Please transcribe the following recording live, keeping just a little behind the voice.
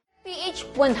PH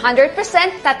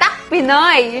 100% tatak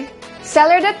Pinoy.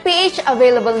 Seller.ph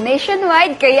available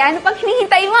nationwide, kaya ano pang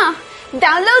hinihintay mo?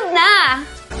 Download na!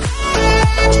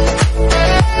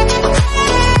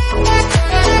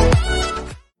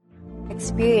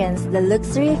 Experience the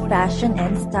luxury, fashion,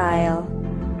 and style.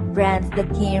 Brands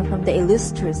that came from the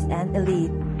illustrious and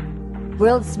elite.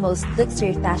 World's most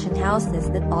luxury fashion houses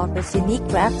that offers unique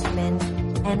craftsmen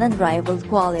and unrivaled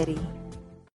quality.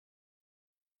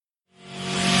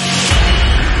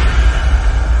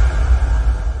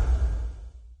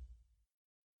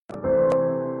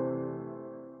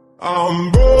 I'm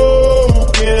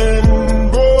broken,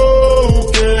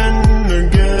 broken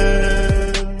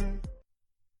again.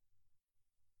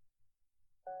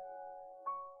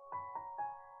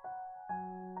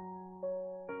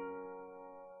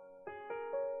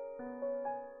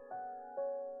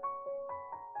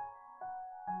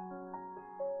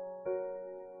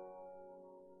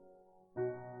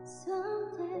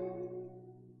 Someday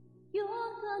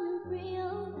you're gonna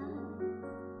realize.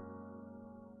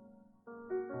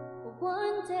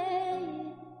 One day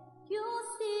you'll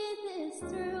see this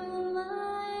through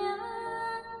my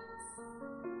eyes,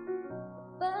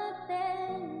 but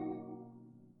then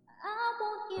I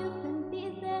won't even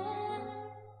be there.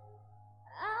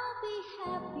 I'll be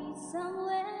happy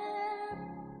somewhere,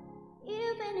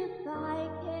 even if I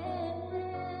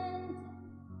can't.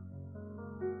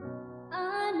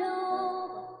 I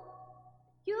know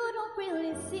you don't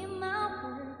really see my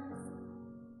worth.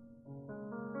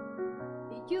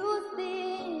 You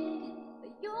think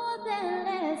you're the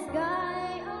last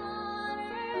guy on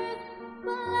earth,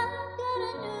 but I've got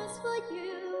a news for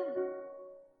you.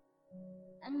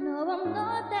 I know I'm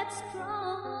not that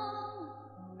strong,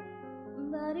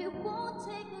 but it won't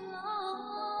take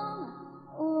long,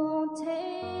 won't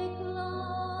take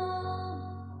long.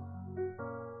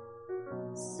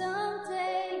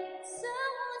 Someday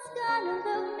someone's gonna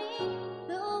love me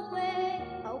the way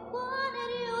I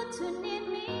wanted you to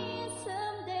need me.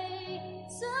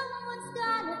 Someone's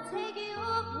gonna take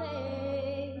your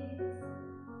place.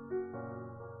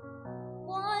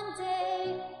 One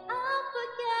day I'll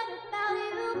forget about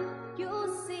you.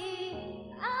 You'll see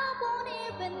I won't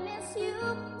even miss you.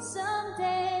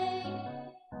 Someday,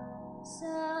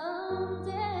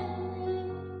 someday.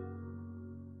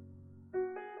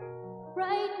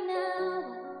 Right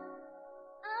now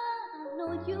I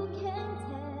know you can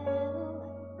tell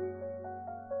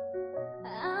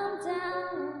I'm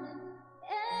down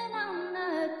and I'm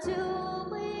not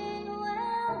doing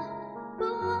well,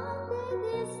 but one day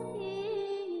these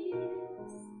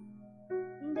tears,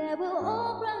 they will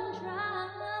all run dry.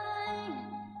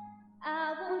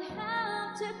 I won't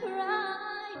have to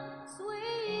cry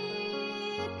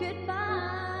sweet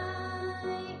goodbye,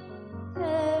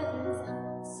 'cause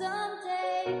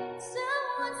someday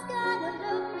someone's gonna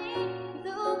love me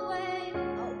the way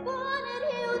I wanted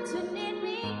you to need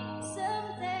me.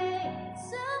 Someday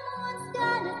someone's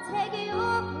gonna take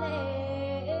your place.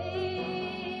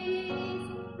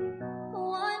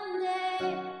 One day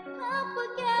I'll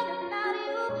forget about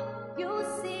you. You'll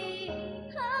see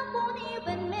I won't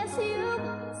even miss you.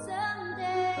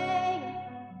 Someday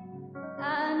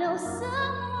I know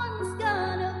someone's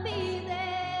gonna be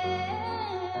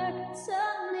there.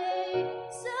 Someday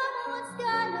someone's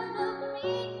gonna love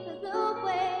me the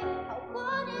way I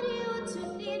wanted you to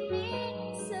need me.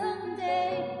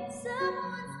 Someday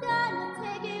someone's gonna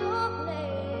take your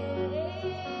place.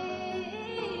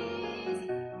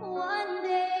 One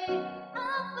day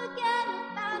I'll forget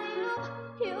about you.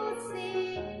 You'll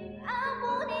see I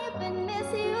won't even miss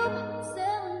you.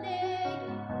 Someday,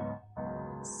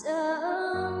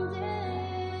 someday.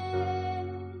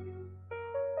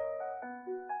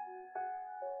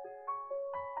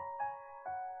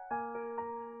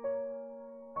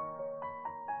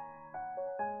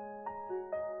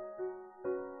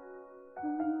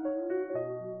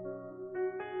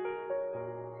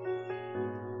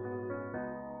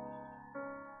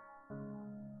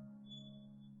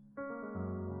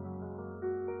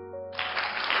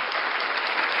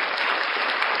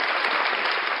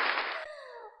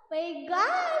 My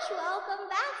gosh!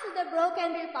 Welcome back to the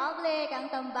Broken Republic,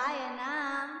 ang tambayan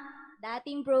ng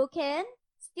dating broken,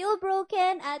 still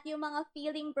broken, at yung mga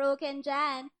feeling broken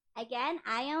dyan. Again,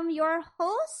 I am your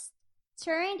host,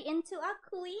 turned into a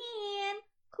queen.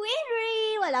 Queen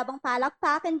Ree! Wala bang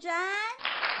palakpakan dyan?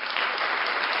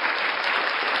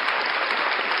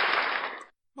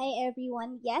 Hi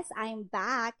everyone. Yes, I'm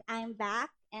back. I'm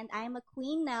back and I'm a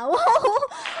queen now.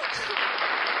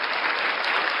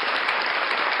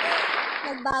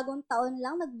 Nagbagong taon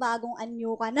lang, nagbagong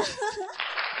anyo ka na.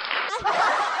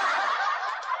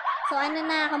 So ano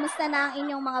na, kamusta na ang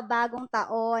inyong mga bagong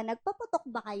taon? Nagpaputok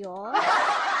ba kayo?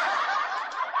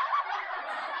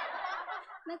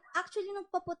 Actually,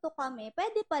 nagpaputok kami.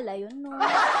 Pwede pala yun, no?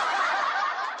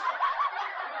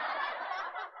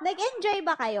 Nag-enjoy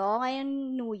ba kayo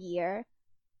ngayon New Year?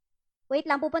 Wait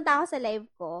lang, pupunta ako sa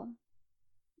live ko.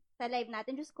 Sa live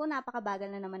natin. Diyos ko, napakabagal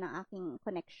na naman ang aking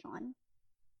connection.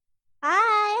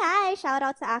 Hi!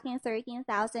 Shoutout sa aking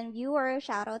 13,000 viewers.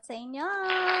 Shoutout sa inyo!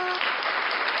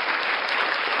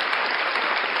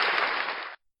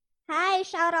 Hi!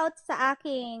 Shoutout sa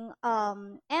aking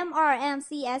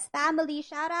MRMCS family.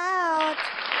 Shoutout!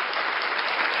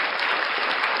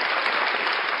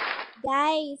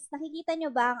 Guys, nakikita nyo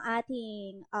ba ang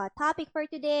ating topic for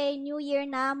today? New Year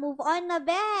na, move on na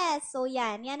best! So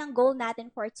yan ang goal natin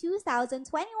for 2021.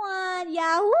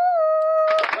 Yahoo!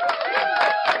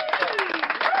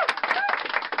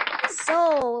 So,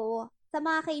 sa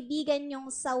mga kaibigan nyong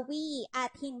sawi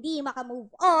at hindi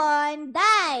makamove on,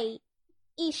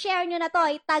 i-share nyo na to,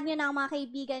 itag nyo na ang mga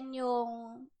kaibigan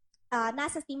nyong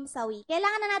nasa Team Sawi.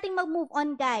 Kailangan na nating mag-move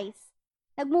on, guys.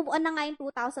 Nag-move on na nga yung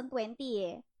 2020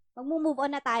 eh. Mag-move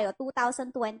on na tayo,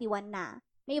 2021 na.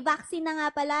 May vaccine na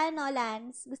nga pala, no,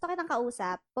 Lance? Gusto kitang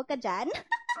kausap. Huwag ka dyan.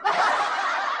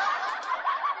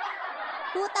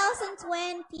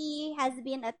 2020 has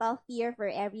been a tough year for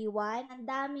everyone. Ang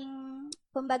daming,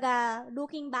 kumbaga,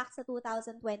 looking back sa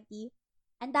 2020,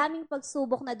 ang daming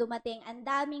pagsubok na dumating, ang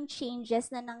daming changes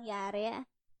na nangyari,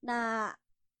 na,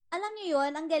 alam nyo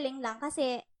yun, ang galing lang,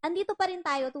 kasi, andito pa rin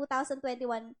tayo,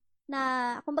 2021, na,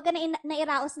 kumbaga,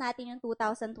 nairaos natin yung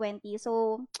 2020.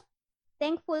 So,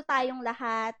 thankful tayong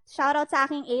lahat. Shoutout sa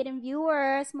aking 18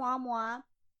 viewers, mua.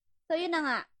 So, yun na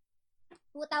nga.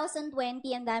 2020,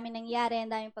 ang dami nangyari,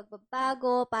 ang daming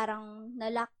pagbabago, parang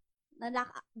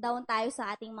na-lockdown tayo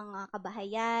sa ating mga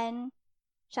kabahayan.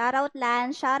 Shoutout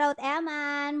Lan, shoutout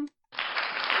Eman.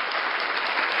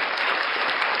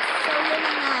 So, yun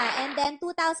na nga. And then,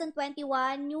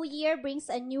 2021, New Year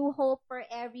brings a new hope for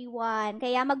everyone.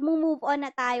 Kaya mag-move on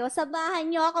na tayo.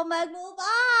 Sabahan nyo ako mag-move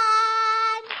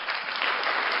on!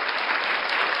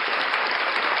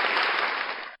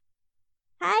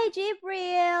 Hi,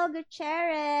 Jibril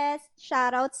Gutierrez.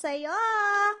 Shoutout sa'yo.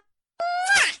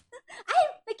 Ay,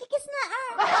 nagkikiss na.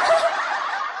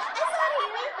 Ay, sorry.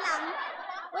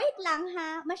 Wait lang,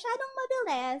 ha. Masyadong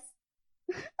mabilis.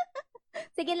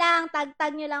 Sige lang,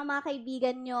 tag-tag nyo lang mga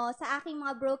kaibigan nyo. Sa aking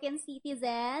mga broken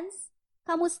citizens,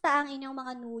 kamusta ang inyong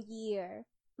mga New Year?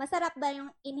 Masarap ba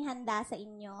yung inihanda sa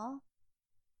inyo?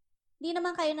 Hindi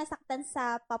naman kayo nasaktan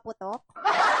sa paputok?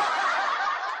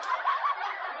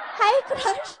 Hi,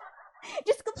 crush!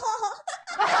 Diyos ko po!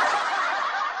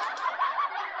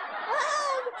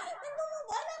 Wag!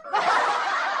 Nandumubon ako!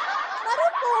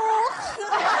 Marupok!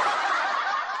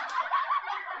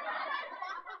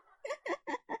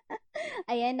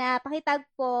 Ayan na, pakitag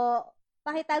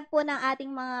po ng ating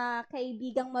mga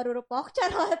kaibigang marurupok.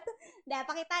 Charot!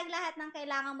 Pakitag lahat ng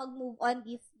kailangang mag-move on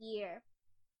this year.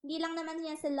 Hindi lang naman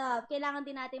yan sa love. Kailangan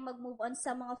din natin mag-move on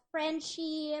sa mga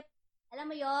friendship. Alam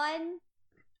mo yon?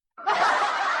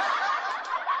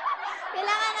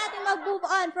 Kailangan natin mag-move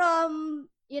on from,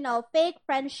 fake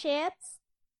friendships,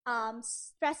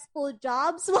 stressful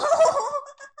jobs.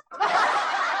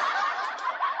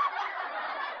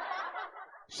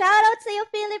 Shoutout sa iyo,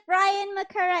 Philip Ryan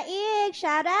Macaraig.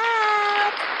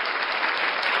 Shoutout!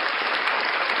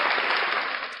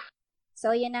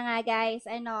 So, yun na nga, guys.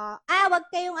 Wag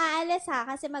kayong aalis, ha?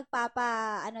 Kasi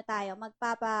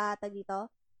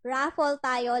raffle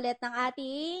tayo ulit ng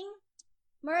ating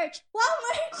merch. Wow,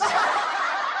 merch!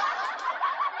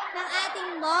 ng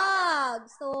ating mug.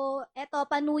 So, eto,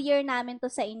 pa-New Year namin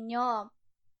to sa inyo.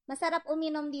 Masarap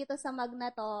uminom dito sa mug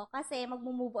na to kasi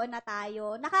mag-move on na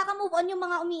tayo. Nakaka-move on yung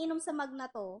mga umiinom sa mug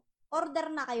na to.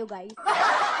 Order na kayo, guys.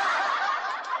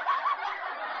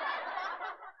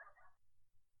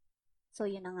 So,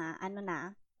 yun na nga.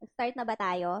 Start na ba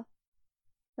tayo?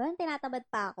 So, tinatabad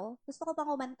pa ako. Gusto ko pang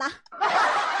kumanta.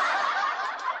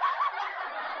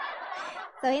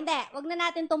 So, hindi. Wag na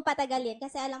natin tong patagalin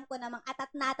kasi alam ko namang atat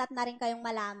na rin kayong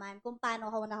malaman kung paano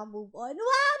ako naka-move on.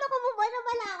 Wow! Naka-move on na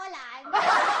pala ako lang!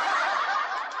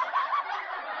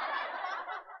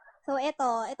 So,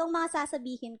 itong mga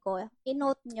sasabihin ko,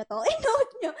 i-note nyo to.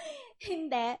 I-note nyo.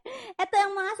 Hindi. Ito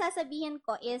yung mga sasabihin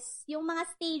ko is yung mga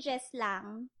stages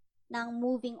lang ng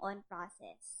moving on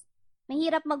process.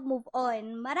 Mahirap mag-move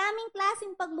on. Maraming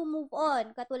klaseng pag-move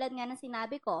on. Katulad nga ng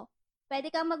sinabi ko, pwede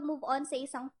kang mag-move on sa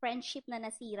isang friendship na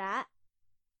nasira.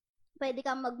 Pwede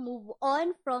kang mag-move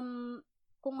on from,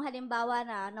 kung halimbawa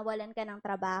na nawalan ka ng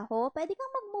trabaho, pwede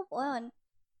kang mag-move on.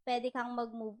 Pwede kang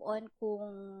mag-move on kung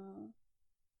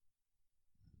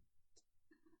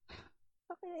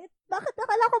Bakit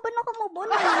akala ko ba nakamove on?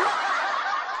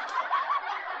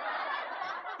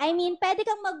 I mean, pwede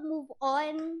kang mag-move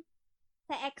on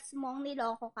sa ex mong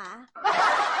niloko ka.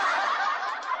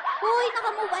 Uy,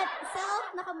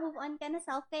 naka-move on ka na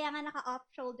self, kaya nga naka-off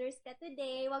shoulders ka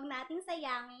today. Huwag nating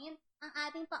sayangin ang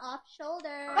ating pa-off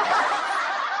shoulder.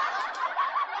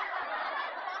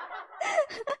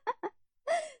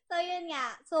 So, yun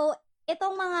nga. So,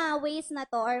 itong mga ways na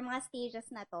to or mga stages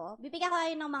na to, bibigyan ko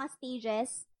kayo ng mga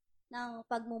stages ng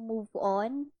pag-move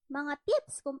on, mga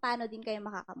tips kung paano din kayo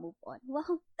makaka-move on.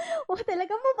 Wow,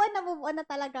 talaga move on na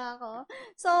talaga ako.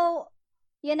 So,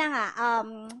 yun na nga,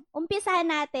 umpisahan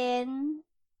natin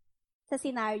sa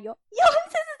scenario. Yun,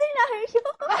 sa scenario!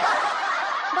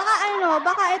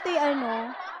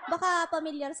 baka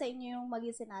familiar sa inyo yung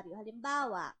maging scenario.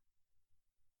 Halimbawa,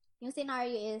 yung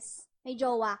scenario is, may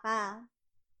jowa ka.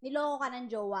 Niloko ka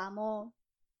ng jowa mo.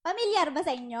 Familiar ba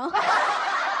sa inyo?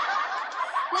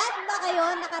 Lahat ba kayo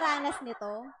nakaranas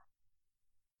nito?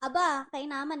 Aba, kay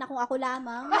naman na kung ako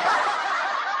lamang.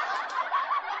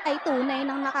 Ay, tunay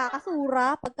nang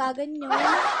nakakasura pagka ganyan.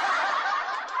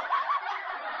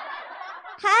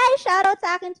 Hi! Shoutout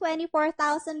sa akin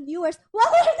 24,000 viewers. Wow!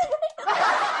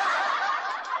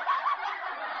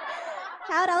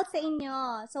 Shoutout sa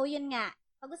inyo. So, yun nga.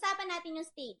 Pag-usapan natin yung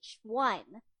stage 1.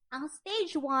 Ang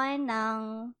stage 1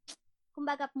 ng,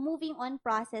 kumbaga, moving on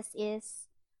process is,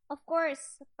 of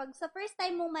course, pag sa first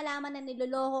time mong malaman na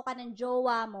niloloko ka ng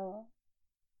jowa mo,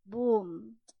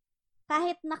 boom.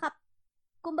 Kahit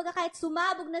kahit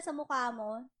sumabog na sa mukha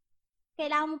mo,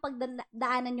 kailangan mong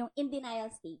pagdaanan yung in denial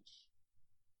stage.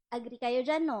 Agree kayo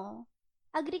dyan, no?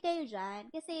 Agree kayo dyan.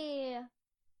 Kasi,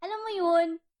 alam mo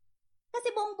yun,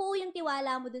 kasi buong buo yung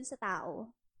tiwala mo dun sa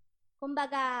tao.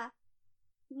 Kumbaga,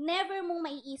 never mong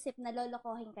maiisip na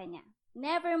lolokohin ka niya.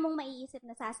 Never mong maiisip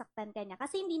na sasaktan ka niya.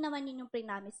 Kasi hindi naman yun yung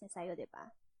prinamis niya sa'yo, di ba?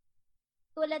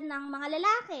 Tulad ng mga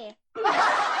lalaki.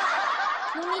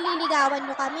 Nung nililigawan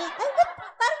nyo kami, ay,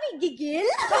 parang may gigil.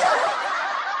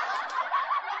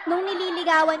 Nung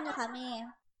nililigawan nyo kami,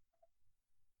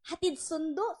 hatid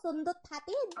sundot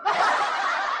hatid.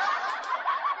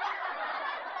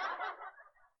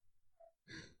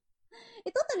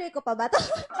 Itutuloy ko pa ba ito?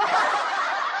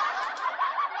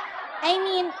 I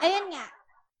mean, ayun nga.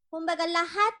 Kumbaga,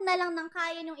 lahat na lang ng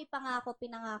kaya niyong ipangako,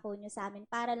 pinangako niyo sa amin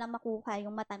para lang makuha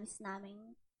yung matamis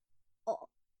namin. Oo.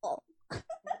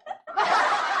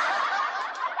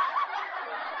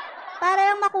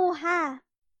 Para lang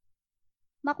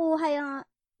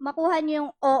makuha niyo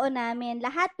yung oo namin.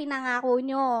 Lahat pinangako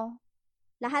niyo.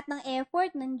 Lahat ng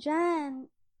effort nandyan.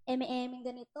 Eme-eming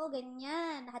ganito,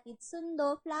 ganyan. Hatid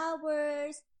sundo,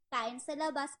 flowers, kain sa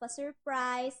labas,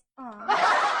 pa-surprise.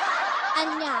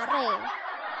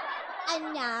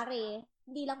 Anyari.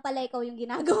 Hindi lang pala ikaw yung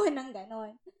ginagawa ng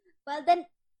ganon. Well then,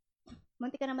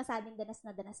 munti ka na masabing danas na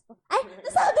danas po. Ay,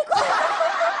 nasabi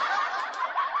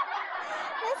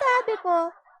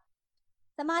ko.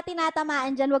 Sa mga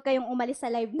tinatamaan dyan, huwag kayong umalis sa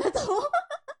live na to.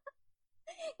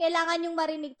 Kailangan yung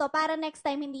marinig to para next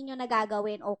time hindi nyo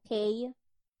nagagawin, okay?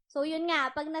 So, yun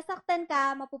nga, pag nasaktan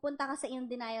ka, mapupunta ka sa in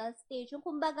denial stage. Yung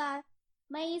kumbaga,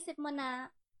 maiisip mo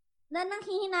na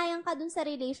nanghihinayang ka dun sa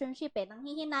relationship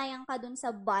nanghihinayang ka dun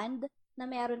sa bond na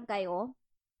meron kayo,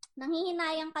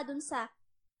 nanghihinayang ka dun sa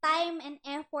time and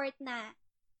effort na,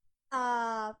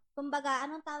 kumbaga,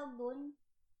 anong tawag dun?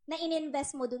 Na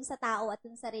ininvest mo dun sa tao at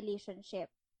dun sa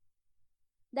relationship.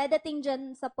 Dadating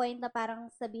dyan sa point na parang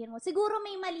sabihin mo, siguro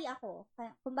may mali ako.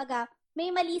 Kumbaga, may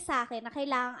mali sa akin na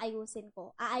kailangang ayusin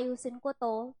ko. Aayusin ko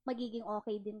to, magiging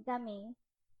okay din kami.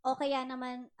 O kaya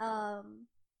naman,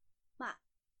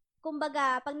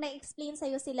 kumbaga, pag na-explain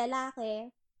sa'yo si lalaki,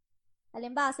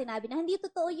 halimbawa, sinabi na, hindi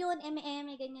totoo yun,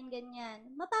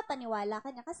 ganyan. Mapapaniwala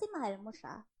ka niya kasi mahal mo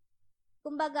siya.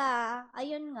 Kumbaga,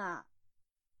 ayun nga,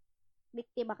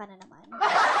 biktima ka na naman.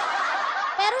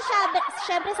 Pero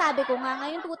syempre sabi ko nga,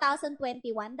 ngayon 2021,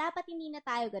 dapat hindi na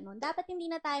tayo ganun. Dapat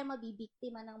hindi na tayo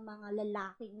mabibiktima ng mga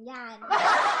lalaking yan.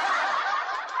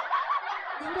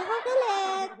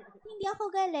 Hindi ako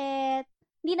galit.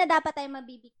 Hindi na dapat tayo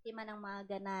mabibiktima ng mga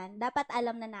ganan. Dapat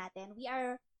alam na natin, we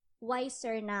are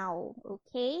wiser now.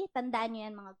 Okay? Tandaan nyo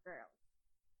yan, mga girls.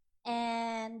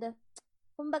 And,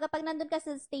 kumbaga, pag nandun ka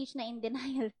sa stage na in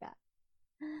denial ka,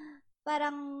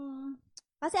 parang,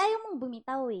 kasi ayaw mong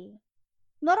bumitaw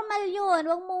Normal yun.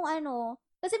 Wag mong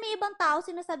kasi may ibang tao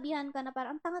sinasabihan ka na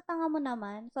parang, ang tanga-tanga mo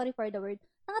naman. Sorry for the word.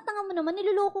 Tanga-tanga mo naman.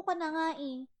 Niloloko ka na nga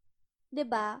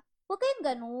 'Diba? Huwag kayong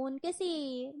ganun. Kasi,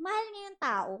 mahal niya yung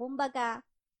tao. Kumbaga,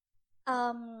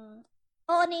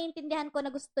 oo, naiintindihan ko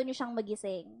na gusto niyo siyang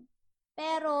magising.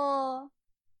 Pero,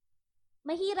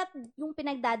 mahirap yung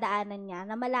pinagdadaanan niya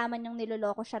na malaman yung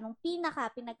niloloko siya nung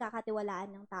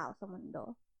pinagkakatiwalaan ng tao sa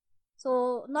mundo.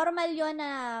 So, normal yon na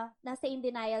nasa in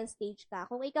denial stage ka.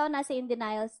 Kung ikaw nasa in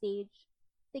denial stage,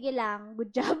 sige lang,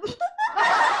 good job.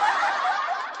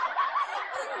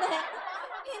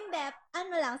 Hindi.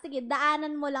 Ano lang, sige,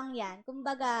 daanan mo lang yan.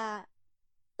 Kumbaga,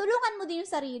 tulungan mo din yung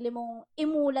sarili mong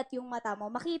imulat yung mata mo.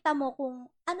 Makita mo kung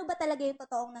ano ba talaga yung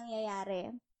totoong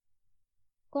nangyayari.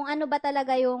 Kung ano ba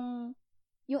talaga yung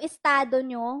estado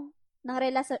nyo ng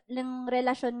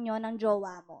relasyon nyo ng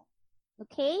jowa mo.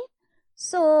 Okay?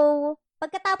 So,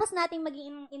 pagkatapos nating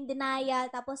maging in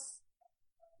denial, tapos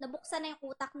nabuksan na yung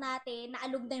utak natin,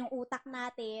 naalog na yung utak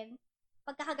natin,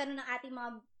 pagkakaganon ng ating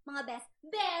mga best,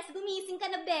 gumising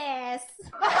ka na, best!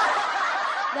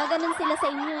 Gaganon sila sa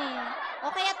inyo eh.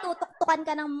 O kaya tutuktukan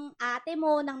ka ng ate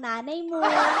mo, ng nanay mo.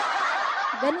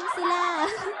 Ganon sila.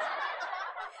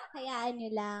 Hayaan nyo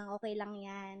lang, okay lang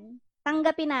yan.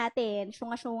 Tanggapin natin,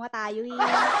 syunga-syunga tayo eh.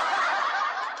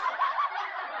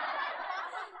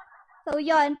 So,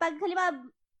 yon pag halimbawa,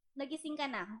 nagising ka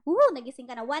na. One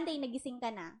day, nagising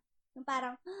ka na. Yung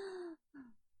parang,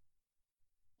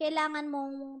 kailangan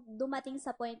mong dumating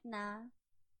sa point na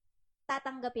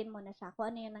tatanggapin mo na siya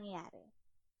kung ano yung nangyayari.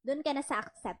 Doon ka na sa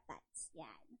acceptance.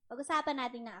 Yan. Pag-usapan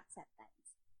natin ng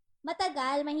acceptance.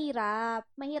 Matagal, mahirap.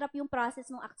 Mahirap yung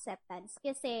process ng acceptance.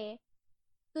 Kasi,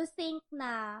 to think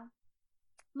na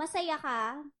masaya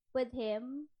ka with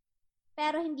him,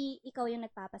 pero hindi ikaw yung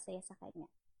nagpapasaya sa kanya.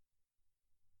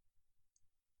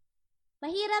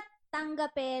 Mahirap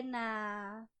tanggapin na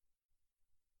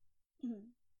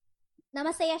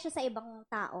masaya siya sa ibang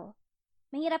tao.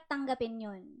 Mahirap tanggapin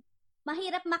yun.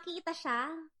 Mahirap makita siya,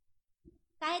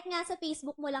 kahit nga sa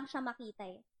Facebook mo lang siya makita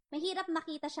eh. Mahirap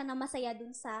makita siya na masaya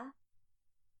dun sa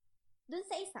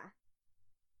isa.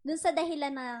 Dun sa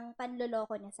dahilan ng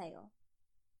panloloko niya sa'yo.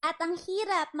 At ang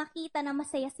hirap makita na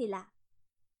masaya sila.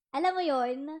 Alam mo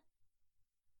yun?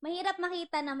 Mahirap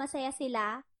makita na masaya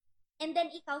sila, and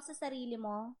then ikaw sa sarili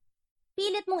mo,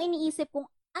 pilit mong iniisip kung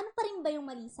ano pa rin ba yung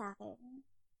mali sa akin.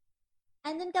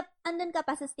 Andun ka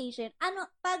pa sa station.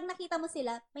 Pag nakita mo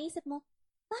sila, maisip mo,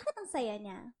 bakit ang saya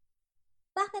niya?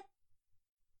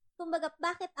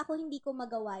 Bakit ako hindi ko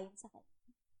magawa yun sa kanya?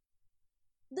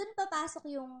 Doon papasok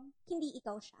yung hindi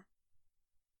ikaw siya.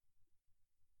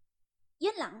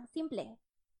 Yun lang, simple.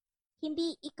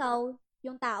 Hindi ikaw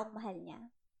yung taong mahal niya.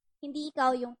 Hindi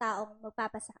ikaw yung taong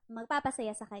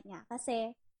magpapasaya sa kanya. Kasi,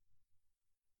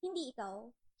 hindi ikaw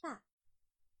siya.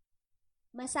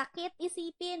 Masakit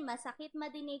isipin, masakit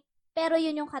madinig, pero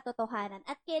yun yung katotohanan.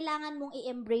 At kailangan mong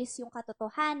i-embrace yung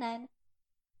katotohanan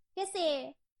kasi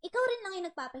ikaw rin lang yung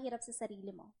nagpapahirap sa sarili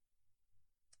mo.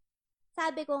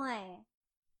 Sabi ko nga eh,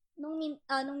 nung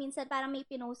minsan parang may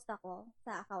pinost ako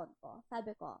sa account ko.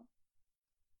 Sabi ko,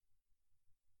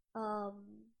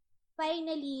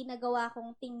 finally, nagawa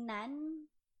kong tingnan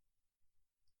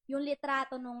yung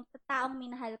litrato nung taong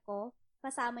minahal ko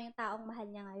kasama yung taong mahal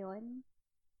niya ngayon.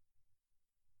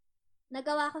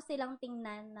 Nagawa ko silang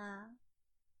tingnan na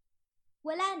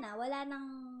wala nang,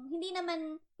 hindi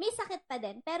naman, may sakit pa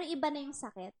din, pero iba na yung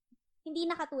sakit. Hindi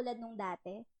na katulad nung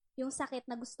dati. Yung sakit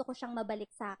na gusto ko siyang mabalik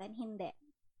sa akin, hindi.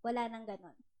 Wala nang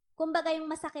ganon. Kumbaga yung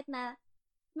masakit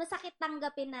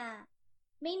tanggapin na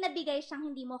may nabigay siyang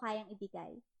hindi mo kayang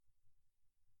ibigay.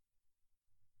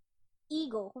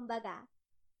 Ego, kumbaga.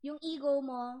 Yung ego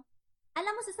mo,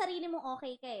 alam mo sa sarili mo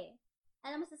okay ka eh.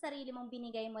 Alam mo sa sarili mong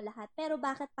binigay mo lahat, pero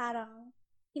bakit parang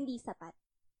hindi sapat?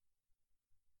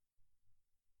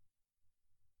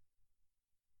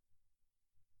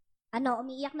 Ano,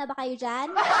 umiiyak na ba kayo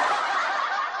dyan?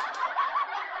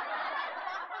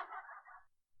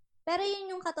 Pero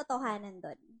yun yung katotohanan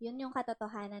doon. Yun yung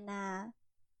katotohanan na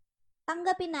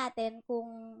tanggapin natin kung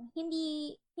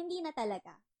hindi na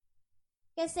talaga.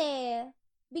 Kasi,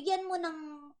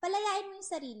 palayain mo yung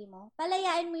sarili mo.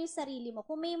 Palayain mo yung sarili mo.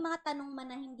 Kung may mga tanong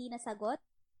man na hindi nasagot,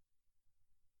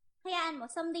 hayaan mo,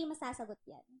 someday masasagot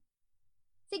yan.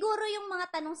 Siguro yung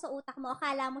mga tanong sa utak mo,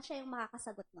 akala mo siya yung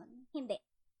makakasagot nun. Hindi.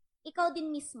 Ikaw din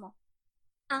mismo.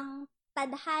 Ang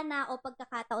tadhana o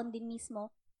pagkakataon din mismo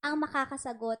ang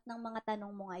makakasagot ng mga tanong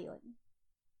mo ngayon.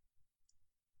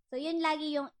 So, yun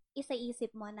lagi yung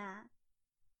isaisip mo na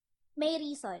may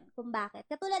reason kung bakit.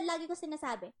 Katulad lagi ko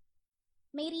sinasabi,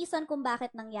 may reason kung bakit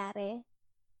nangyari.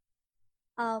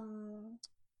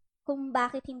 Kung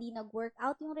bakit hindi nag-work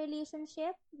out yung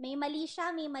relationship. May mali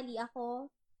siya, may mali ako.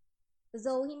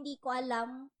 So, hindi ko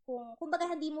alam kumbaga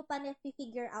hindi mo pa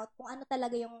na-figure out kung ano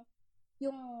talaga yung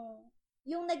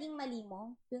naging mali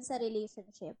mo dun sa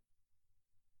relationship.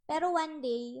 Pero one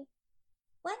day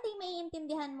may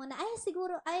intindihan mo na,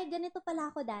 siguro, ganito pala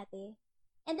ako dati.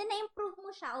 And then, na-improve mo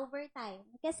siya over time.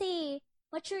 Kasi,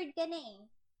 matured ka na eh.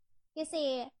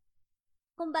 Kasi,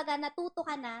 kumbaga, natuto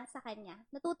ka na sa kanya.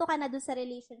 Natuto ka na dun sa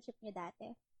relationship niyo dati.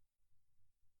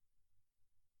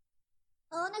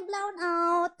 Oh, nag-blown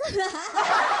out.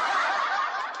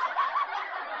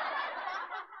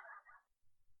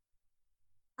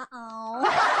 Uh-oh.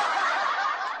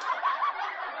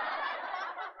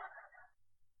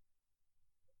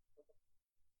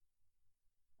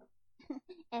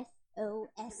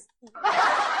 S-O-S-E.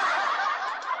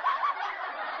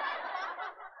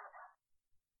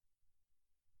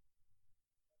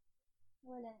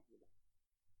 Wala.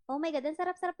 Oh my God, ang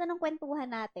sarap-sarap na ng kwentuhan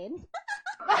natin.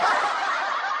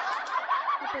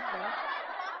 Kapit ba?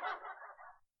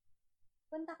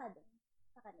 Punta ka dun.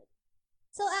 Sa kanila.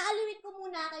 So, aalawin ko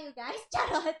muna kayo, guys.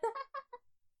 Charot!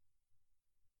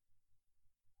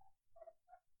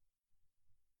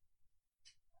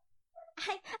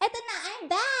 Ay, eto na, I'm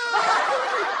back!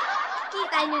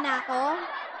 Kita nyo na ako?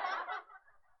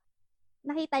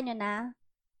 Nakita nyo na?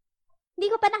 Hindi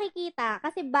ko pa nakikita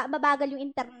kasi mabagal yung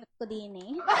internet ko din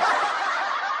eh.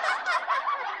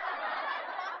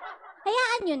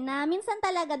 Hayaan nyo na, minsan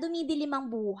talaga dumidilim ang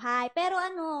buhay. Pero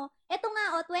ano, eto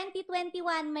nga 2021,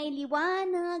 may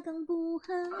liwanag ang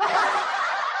buhay.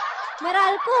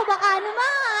 Meral ko, baka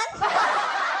naman!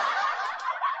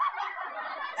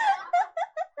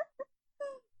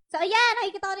 So, ayan,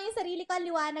 nakikita ko na yung sarili ko,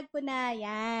 liwanag ko na,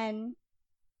 yan.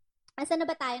 Asa na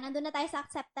ba tayo? Nandun na tayo sa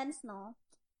acceptance, no?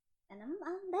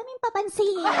 Ang daming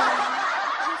papansin.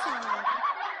 Kakasar.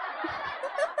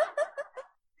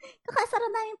 Kakasar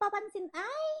ang daming papansin.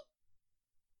 Ay,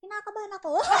 kinakabahan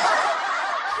ako.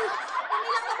 Kami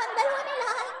lang naman dalawa nila.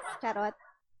 Charot.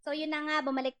 So, yun na nga,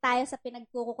 bumalik tayo sa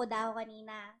pinagkukukudaho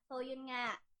kanina. So, yun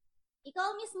nga,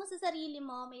 ikaw mismo sa sarili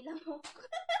mo, may lamok.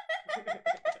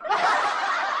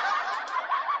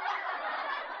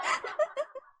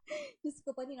 Diyos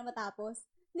ko pa, hindi na matapos.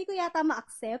 Hindi ko yata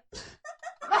ma-accept.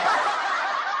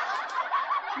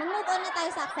 Mag-move on na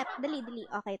tayo sa accept. Dali.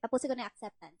 Okay, tapusin ko na yung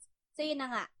acceptance. So, yun na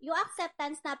nga. Yung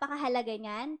acceptance, napakahalaga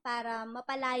niyan para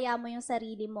mapalaya mo yung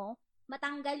sarili mo,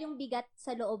 matanggal yung bigat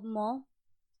sa loob mo.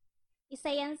 Isa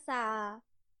yan sa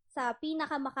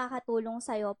pinaka makakatulong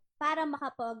sa'yo para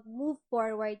makapag-move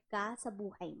forward ka sa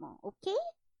buhay mo. Okay?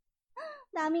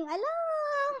 Daming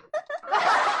alam!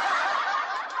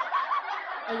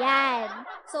 Ayan.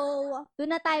 So,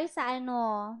 doon na tayo sa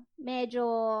medyo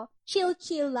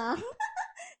chill-chill lang.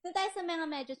 Doon tayo sa mga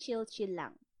medyo chill-chill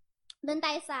lang. Doon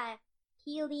tayo sa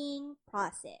healing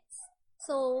process.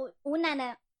 So, una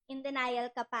na, in denial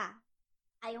ka pa.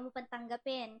 Ayaw mo pang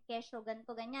tanggapin. Kesyo,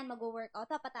 ganito, ganyan. Mag-workout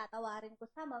pa, patatawarin ko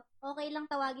siya. Okay lang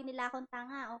tawagin nila akong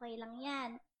tanga. Okay lang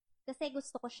yan. Kasi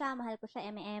gusto ko siya, mahal ko siya,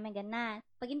 eme-eme, ganyan.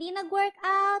 Pag hindi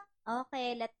nag-workout,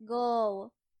 okay, let go.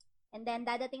 And then,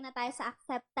 dadating na tayo sa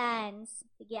acceptance.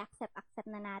 Sige, accept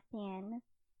na natin.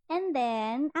 And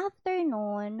then, after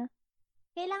nun,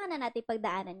 kailangan na natin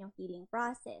pagdaanan yung healing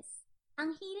process.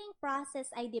 Ang healing process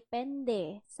ay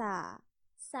depende sa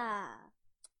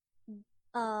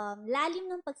lalim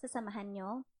ng pagsasamahan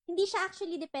nyo. Hindi siya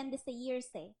actually depende sa years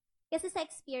eh. Kasi sa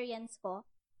experience ko,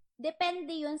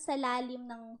 depende yun sa lalim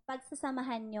ng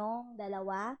pagsasamahan nyo,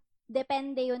 dalawa.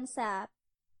 Depende yun sa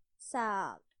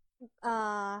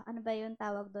ano ba yun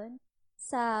tawag doon?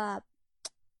 Sa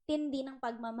tindi ng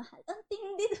pagmamahal. Ang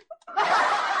tindi.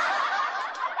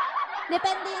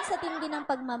 Depende yun sa tindi ng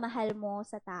pagmamahal mo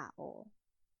sa tao.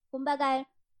 Kumbaga,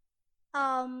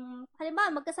 halimbawa,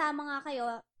 magkasama nga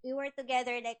kayo, we were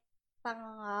together like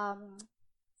pang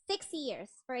 6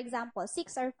 years, for example, 6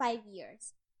 or 5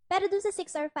 years. Pero dun sa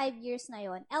 6 or 5 years na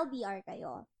yon, LDR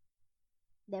kayo.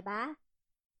 'Di ba?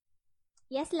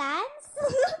 Yes, Lance?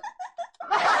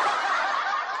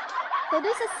 So,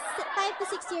 dun sa 5 to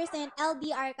 6 years na yun,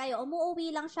 LDR kayo,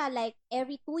 umuwi lang siya like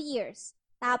every 2 years.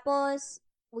 Tapos,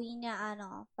 uwi niya,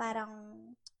 parang,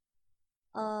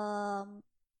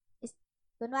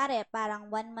 kunwari, parang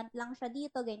 1 month lang siya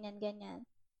dito, ganyan.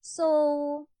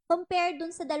 So, compare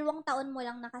dun sa 2 taon mo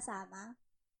lang nakasama,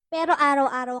 pero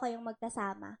araw-araw kayong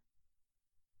magkasama.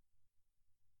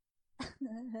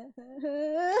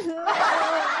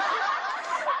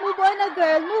 Move on na,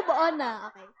 girl. Move on na.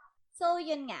 Okay. So,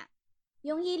 yun nga.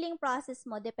 Yung healing process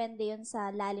mo, depende yun sa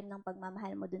lalim ng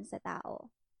pagmamahal mo dun sa tao.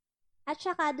 At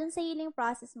saka, dun sa healing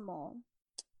process mo,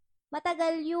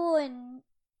 matagal yun.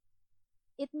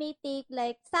 It may take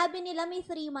like, sabi nila may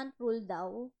 3-month rule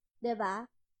daw. 'Di ba?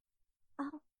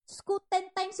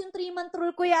 10 times yung 3-month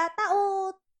rule ko yata.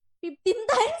 15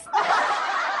 times.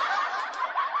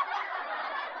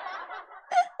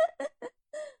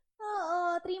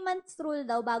 Oo, 3 months rule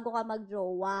daw bago ka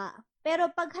magjowa. Pero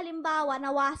pag halimbawa,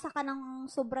 nawasa ka ng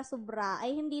sobra-sobra,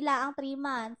 ay hindi lang 3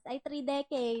 months, ay 3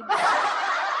 decades.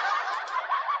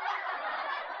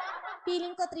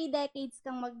 Feeling ko 3 decades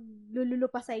kang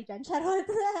maglululupasay dyan. Charot.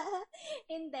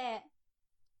 Hindi.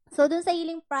 So, dun sa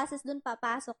healing process, dun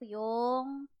papasok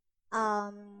yung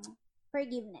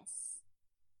forgiveness.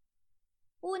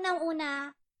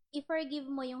 Unang-una,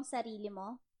 i-forgive mo yung sarili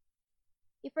mo.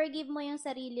 I-forgive mo yung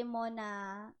sarili mo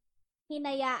na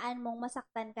hinayaan mong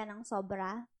masaktan ka ng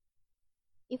sobra.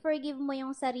 I-forgive mo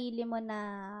yung sarili mo na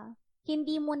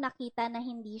hindi mo nakita na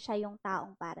hindi siya yung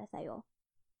taong para sa'yo.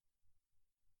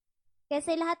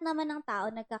 Kasi lahat naman ng tao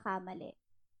nagkakamali.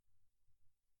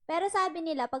 Pero sabi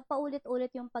nila, pag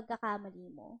paulit-ulit yung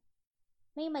pagkakamali mo,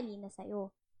 may mali na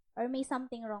sa'yo. Or may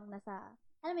something wrong na sa,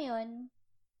 alam mo yun,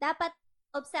 dapat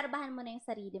obserbahan mo na yung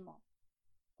sarili mo.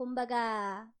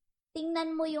 Kumbaga,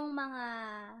 tingnan mo yung mga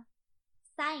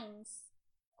signs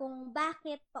kung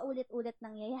bakit paulit-ulit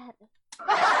nangyayari.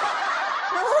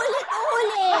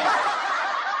 Paulit-ulit!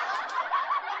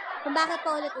 Kung bakit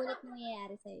paulit-ulit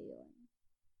nangyayari sa'yo yun.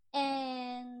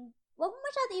 And, huwag mo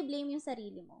masyado i-blame yung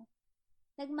sarili mo.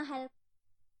 Nagmahal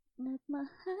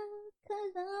ka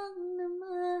lang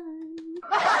naman.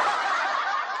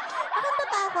 Kakanta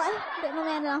pa ako. Ay,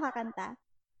 mamaya na lang kakanta.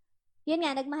 Yun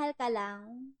nga, nagmahal ka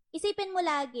lang. Isipin mo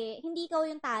lagi, hindi ikaw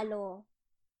yung talo.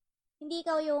 Hindi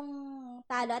ikaw yung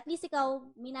talo. At least ikaw,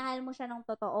 minahal mo siya ng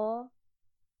totoo.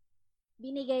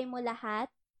 Binigay mo lahat.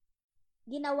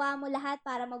 Ginawa mo lahat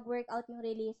para mag-work out yung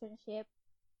relationship.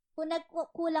 Kung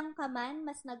nagkulang ka man,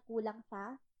 mas nagkulang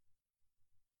siya.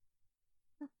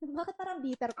 Bakit parang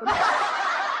bitter ko?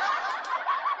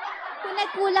 Kung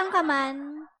nagkulang ka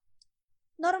man,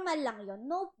 normal lang yun.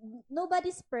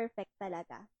 Nobody's perfect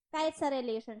talaga. Kahit sa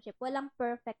relationship, walang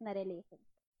perfect na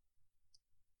relationship.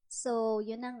 So,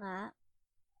 yun na nga,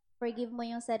 forgive mo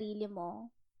yung sarili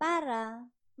mo para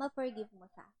ma-forgive mo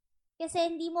siya. Kasi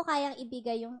hindi mo kayang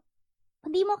ibigay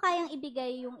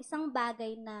yung isang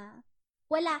bagay na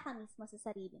wala ka mismo sa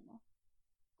sarili mo.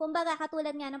 Kumbaga,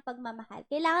 katulad nga ng pagmamahal,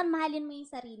 kailangan mahalin mo yung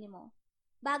sarili mo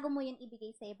bago mo yun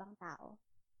ibigay sa ibang tao.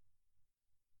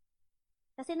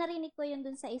 Kasi narinig ko yun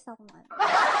dun sa isa kong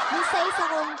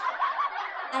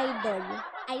idol.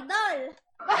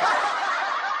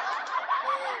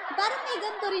 Parang may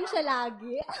ganito rin siya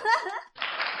lagi.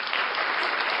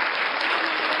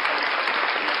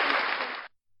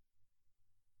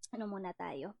 Ano muna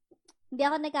tayo? Hindi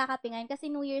ako nagkakape ngayon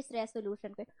kasi New Year's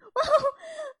resolution ko. Wow!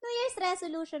 New Year's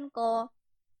resolution ko,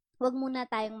 wag muna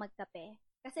tayong magkape.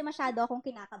 Kasi masyado akong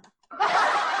kinakabahan.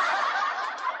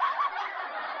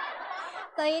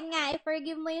 So, yun nga,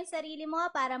 i-forgive mo yung sarili mo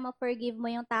para ma-forgive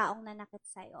mo yung taong nanakit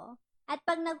sa'yo. At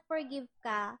pag nag-forgive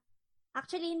ka,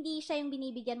 actually, hindi siya yung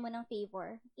binibigyan mo ng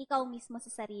favor. Ikaw mismo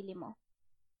sa sarili mo.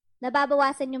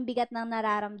 Nababawasan yung bigat ng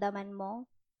nararamdaman mo.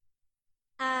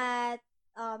 At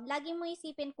lagi mo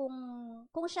isipin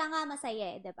kung siya nga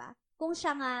masaya, diba? Kung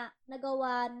siya nga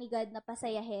nagawa ni God na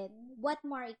pasayahin, what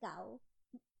more ikaw?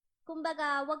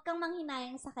 Kumbaga, wag kang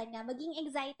manghinayang sa kanya. Maging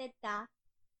excited ka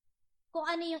kung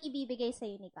ano yung ibibigay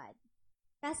sa'yo ni God.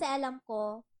 Kasi alam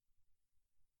ko,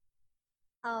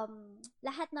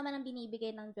 lahat naman ang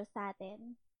binibigay ng Diyos sa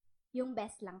atin, yung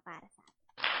best lang para sa atin.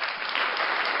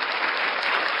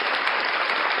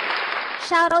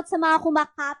 Shoutout sa mga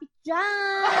kumakapit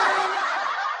dyan!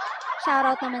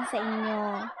 Shoutout naman sa inyo.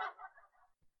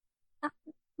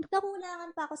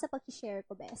 Nagkakulangan pa ako sa pag-share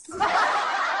ko, best.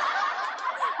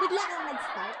 Bigla kang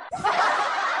nag-start.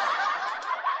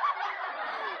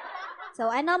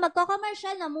 So,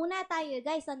 magko-commercial na muna tayo,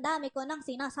 guys. Ang dami ko nang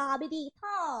sinasabi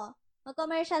dito.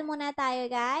 Mag-commercial muna tayo,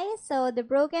 guys. So, the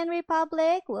Broken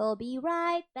Republic will be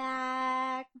right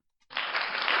back.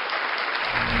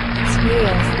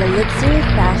 Experience the luxury,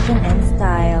 fashion, and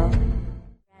style.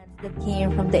 Brands that came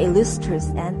from the illustrious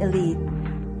and elite.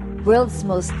 World's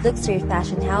most luxury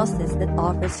fashion houses that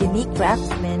offers unique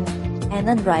craftsmen and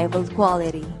unrivaled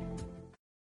quality.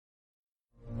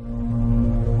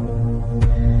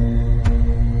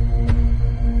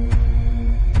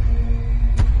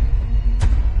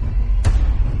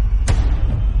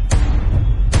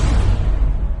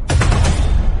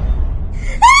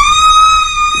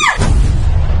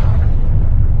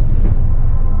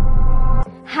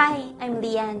 Hi, I'm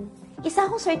Lian. Isa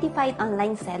akong certified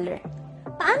online seller.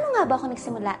 Paano nga ba ako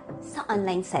nagsimula sa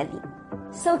online selling?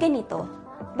 So ganito,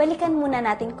 balikan muna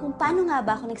natin kung paano nga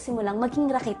ba ako nagsimulang maging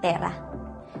raketera.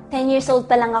 10 years old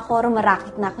pa lang ako,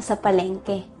 rumarakit na ako sa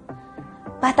palengke.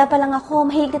 Bata pa lang ako,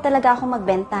 mahilig na talaga ako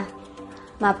magbenta.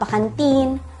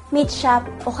 Mapakantin, meat shop,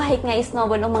 o kahit nga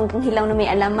snowball o manggang hilaw na may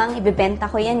alamang, ibebenta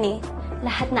ko yan eh.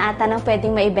 Lahat na ata ng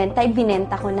pwedeng maibenta ay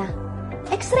binenta ko na.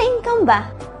 Extra income ba?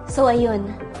 So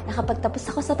ayun, nakapagtapos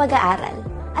ako sa pag-aaral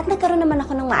at nagkaroon naman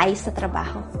ako ng maayos na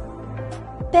trabaho.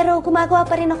 Pero gumagawa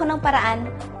pa rin ako ng paraan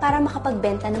para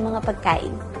makapagbenta ng mga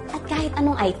pagkain at kahit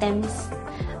anong items.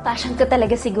 Passion ko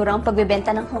talaga siguro ang pagbebenta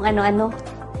ng kung ano-ano.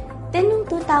 Then noong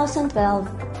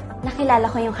 2012, nakilala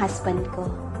ko yung husband ko.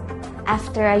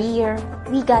 After a year,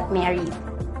 we got married.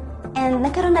 And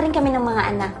nagkaroon na rin kami ng mga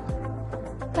anak.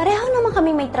 Pareho naman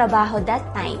kami may trabaho that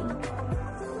time.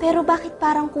 Pero bakit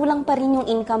parang kulang pa rin yung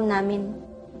income namin?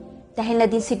 Dahil na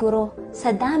din siguro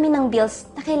sa dami ng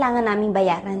bills na kailangan naming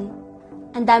bayaran.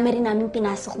 Ang dami rin namin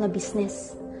pinasok na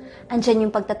business. Andyan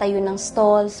yung pagtatayo ng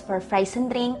stalls for fries and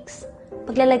drinks,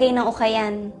 paglalagay ng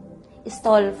ukayan,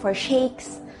 stall for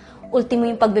shakes, ultimo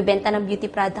yung pagbebenta ng beauty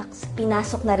products,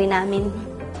 pinasok na rin namin.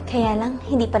 Kaya lang,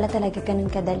 hindi pala talaga ganun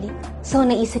kadali. So,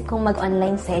 naisip kong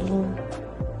mag-online selling.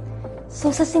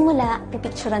 So, sa simula,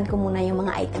 pipicturan ko muna yung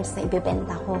mga items na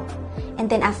ibebenta ko. And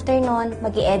then after nun,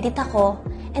 mag-i-edit ako,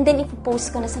 and then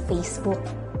ipopost ko na sa Facebook.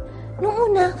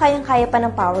 Noong una, kayang-kaya pa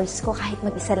ng powers ko kahit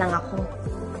mag-isa lang ako.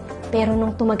 Pero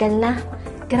nung tumagal na,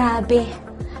 grabe.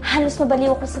 Halos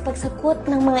mabaliw ako sa pagsagot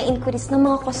ng mga inquiries ng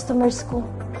mga customers ko.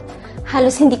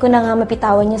 Halos hindi ko na nga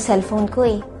mapitawan yung cellphone ko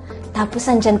eh. Tapos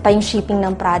andyan pa yung shipping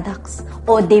ng products.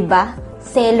 O diba?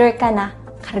 Seller ka na,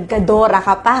 kargadora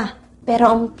ka pa.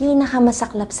 Pero ang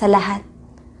pinakamasaklap sa lahat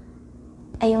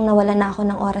ay yung nawala na ako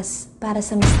ng oras para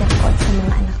sa mister ko at sa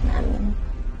mga anak namin.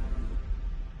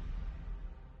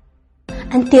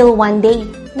 Until one day,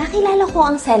 nakilala ko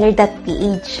ang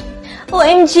seller.ph.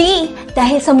 OMG!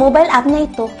 Dahil sa mobile app na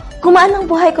ito, gumaan ang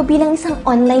buhay ko bilang isang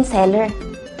online seller.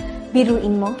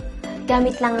 Biruin mo,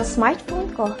 gamit lang ang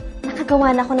smartphone ko,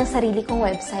 nakagawa na ako ng sarili kong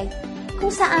website,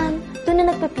 kung saan doon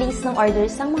na nagpe-place ng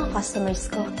orders ang mga customers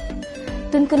ko.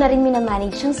 Doon ko na rin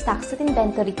minamanage yung stocks at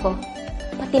inventory ko.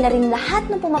 Pati na rin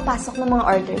lahat ng pumapasok ng mga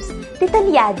orders,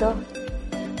 detalyado.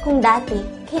 Kung dati,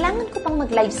 kailangan ko pang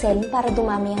mag-live selling para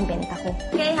dumami ang benta ko.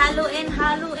 Okay,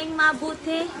 haluin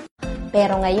mabuti.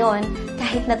 Pero ngayon,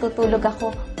 kahit natutulog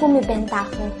ako, bumibenta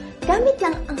ako. Gamit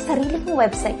lang ang sarili kong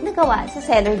website na gawa sa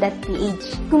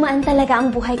seller.ph. Gumaan talaga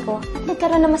ang buhay ko at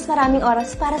nagkaroon na mas maraming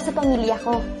oras para sa pamilya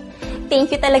ko.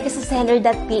 Thank you talaga sa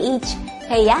seller.ph.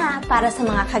 Kaya, para sa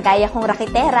mga kagaya kong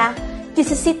rakitera,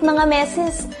 this is it mga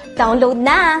meses. Download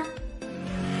na!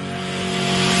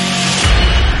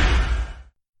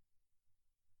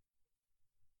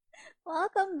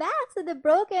 Welcome back to the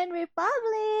Broken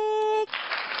Republic!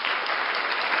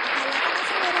 Akala ko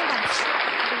kasi meron ba?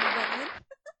 Ganun.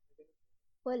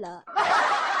 Wala.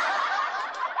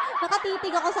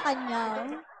 Nakatitig ako sa kanya.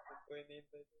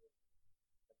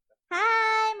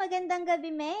 Hi! Magandang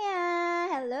gabi, Mea!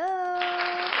 Hello!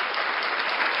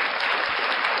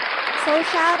 So,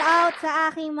 shout out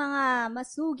sa aking mga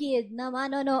masugid na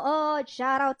manonood.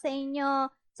 Shout out sa inyo.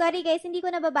 Sorry guys, hindi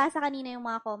ko nababasa kanina yung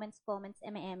mga comments,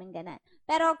 ganan.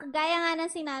 Pero gaya nga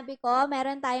ng sinabi ko,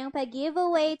 meron tayong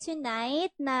pag-giveaway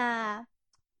tonight na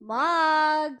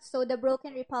mug. So, the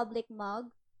Broken Republic mug.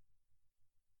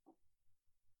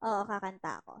 Oo,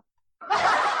 kakanta ako.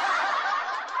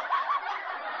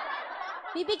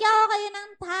 Bibigyan ko kayo ng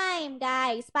time,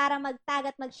 guys, para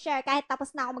mag-tag at mag-share kahit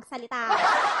tapos na ako magsalita.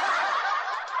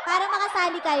 Para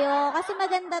makasali kayo. Kasi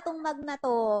maganda tong mug na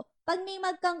to. Pag may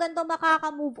mug kang ganito,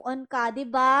 makaka-move on ka, di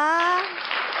ba?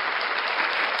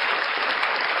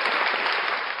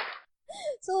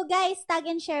 So, guys, tag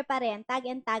and share pa rin. Tag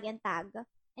and tag and tag.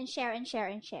 And share and share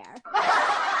and share.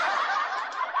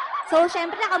 So,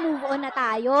 syempre, naka-move on na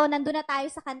tayo. Nandun na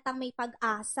tayo sa kantang May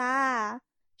Pag-asa.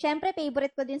 Syempre,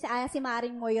 favorite ko din si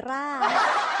Maring Moira.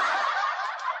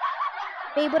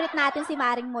 Favorite natin si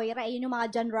Maring Moira. Yun yung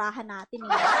mga genrahan natin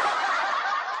eh.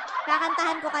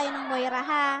 Kakantahan ko kayo ng Moira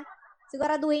ha.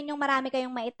 Siguraduhin yung marami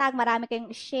kayong maitag, marami kayong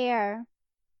share.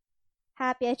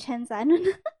 Happy a chance. Ano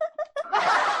na?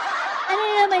 Ano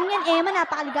na naman yan, Emma?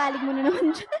 Napakaligalig mo na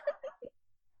naman dyan.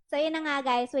 So, yun na nga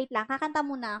guys. Wait lang. Kakanta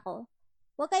muna ako.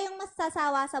 Huwag kayong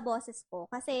masasawa sa boses ko.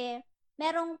 Kasi,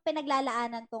 merong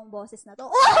pinaglalaanan tong boses na to.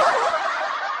 Oh!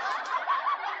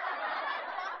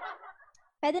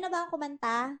 Pwede na ba akong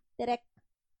kumanta? Direct.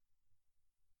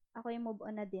 Ako yung move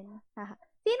on na din.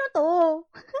 Sino to?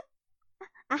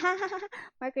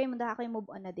 Mark Raymond, ako yung move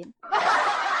on na din.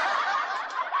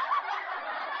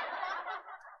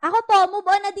 Ako po, move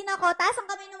on na din ako. Taas ang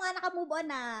kamay ng mga naka-move on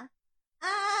na.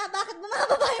 Bakit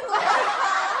bumababa yung mukha ko?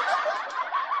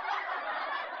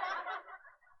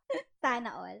 Sana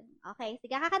all. Okay,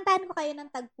 sige, kakantahan ko kayo ng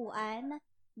Tagpuan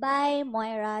by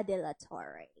Moira de la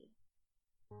Torre.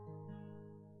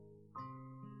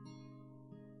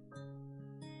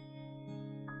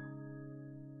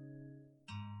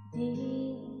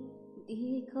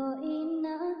 Di ko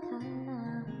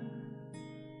inakala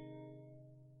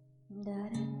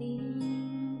darating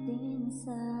din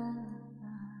sa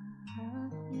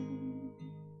akin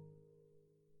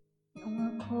nung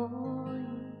ako'y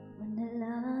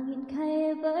manalangin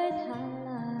kay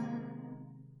Barthala.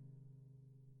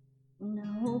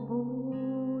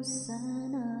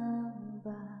 Naubusan ang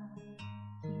bakit?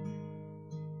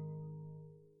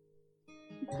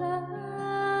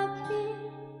 Bakit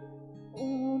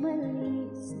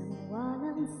umalis nang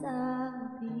walang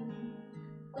sabi?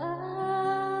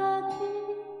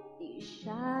 Bakit di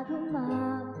siya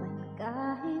lumaban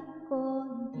kahit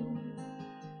konti?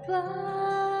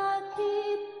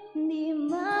 Bakit di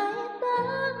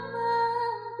maitama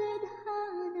ang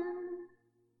tadhana?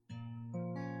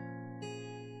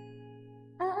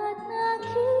 At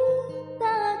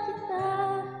nakita kita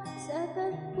sa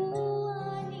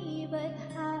tagpuan ni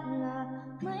Barthala.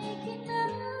 May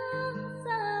kinang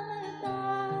sa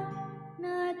mata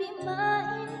na di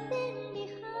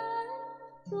maintindihan.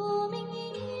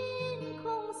 Tumingin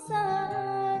kung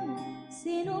saan,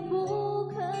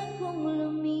 sinubukan kong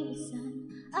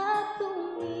lumisan at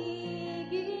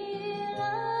tumigil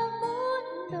ang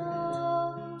mundo.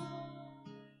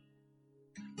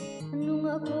 Nung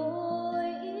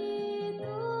ako'y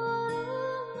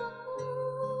ituro mo,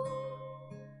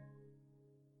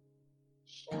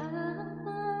 siya ang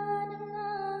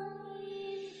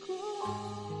panalangin ko.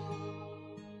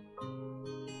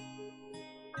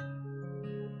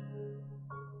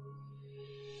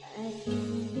 At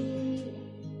hindi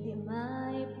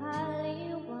may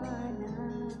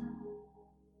paliwanag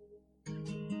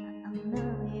ang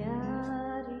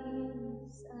nangyari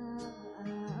sa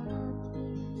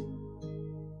akin.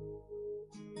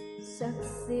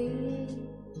 Saksi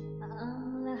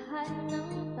ang lahat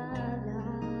ng tala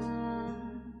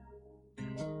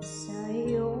sa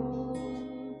iyong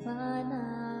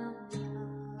panalangin.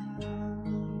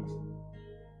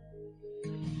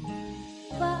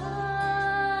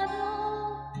 Paano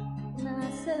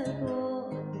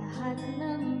nasagot lahat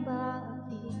ng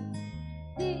bakit?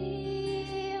 Di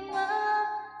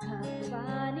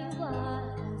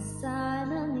makapaniwala sa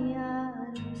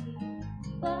nangyari.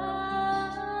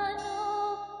 Paano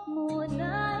mo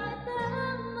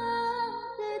naitama ang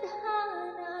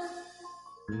tadhana?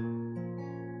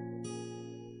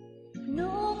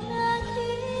 Nung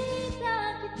nakita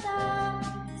kita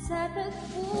sa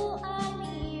tagpuan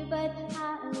ni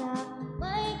Barthala,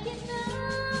 may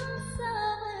kinang sa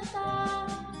mata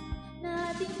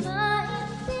na di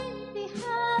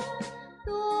maintindihan.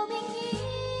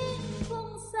 Tumingin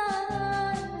kung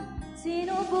saan,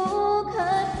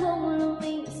 sinubukan kong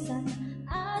lumisan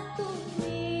at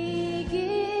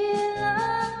tumigil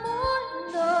ang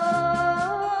mundo.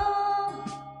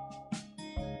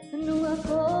 Nung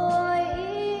ako'y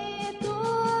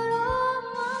ituro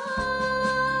mo,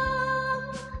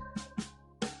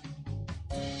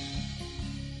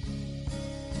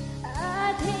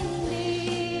 at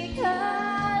hindi ka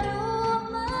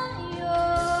lumayo.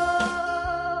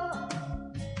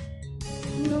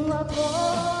 Nung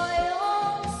ako'y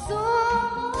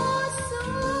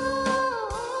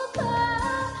sumusuka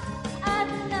at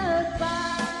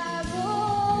nagbago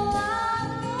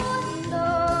ang mundo.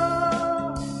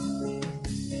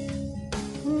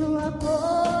 Nung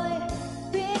ako'y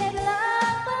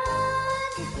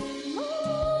pinaglaban mo,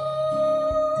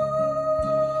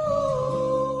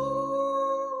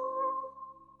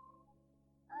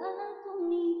 at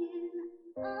tumigil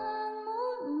ang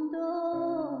mundo.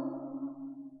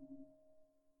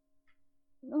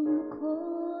 Nung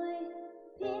ako'y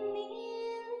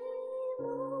pinili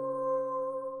mo,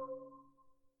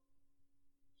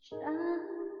 siya ang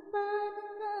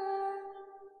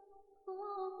panalangin ko.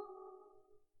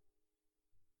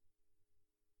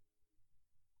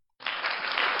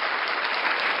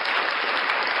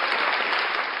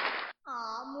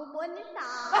 Move on na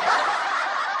siya.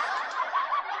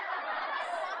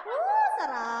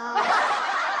 Sarap.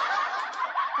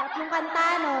 Sarap ng kanta,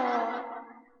 no?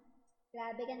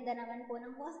 Grabe, ganda naman po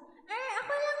ng boss.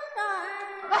 Ako lang to.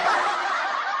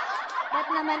 Ba't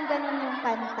naman ganun yung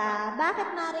kanta?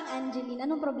 Bakit, Maring Angeline?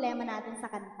 Anong problema natin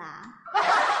sa kanta?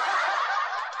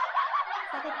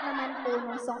 Sakit naman po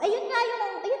nung song. Ayun nga.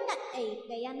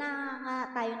 Kaya na nga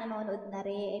tayo nanonood na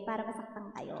rin. Para masaktan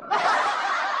kayo.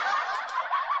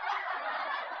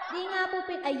 Hindi nga po,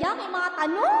 ayan, may mga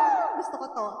tanong! Gusto ko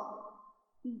to.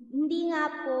 Hindi nga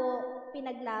po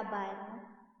pinaglaban.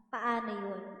 Paano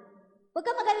yun? Huwag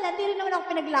ka magalala, hindi rin naman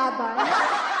ako pinaglaban.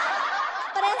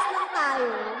 Pares lang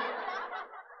tayo.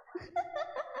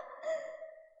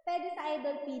 Pwede sa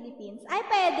Idol Philippines. Ay,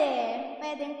 pwede.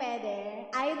 Pwede.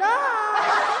 Idol!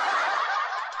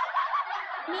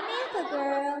 Mimi ka,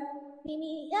 girl.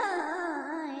 Mimi,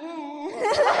 yeah.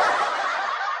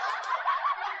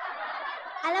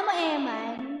 Alam mo,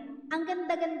 Eman, ang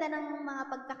ganda-ganda ng mga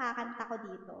pagkakakanta ko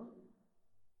dito.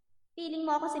 Feeling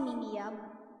mo ako si Mimi Yam.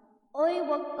 Oy,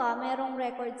 wag ka. Merong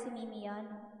record si Mimi yan.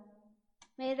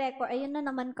 May record. Ayun na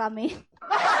naman kami.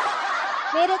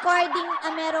 May recording,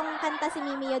 merong kanta si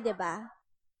Mimi yun, diba?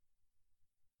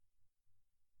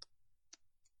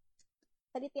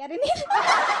 Saliti rin yun.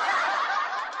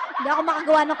 Hindi ako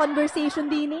makagawa ng conversation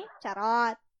din eh.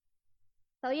 Charot.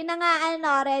 So, yun na nga,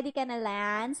 ready ka na,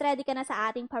 Lance? Ready ka na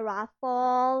sa ating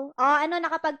paraffle?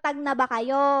 Nakapag-tag na ba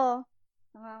kayo?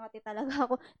 Nangangati talaga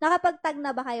ako. Nakapag-tag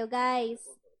na ba kayo, guys?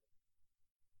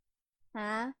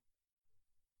 Ha?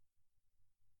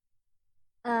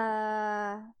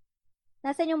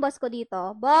 Nasaan yung boss ko dito?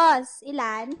 Boss,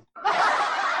 ilan?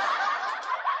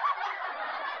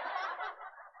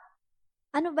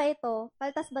 Ano ba ito?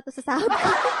 Kaltas ba to sa sahod ko?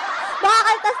 Baka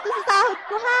kaltas to sa sahod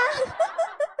ko, ha?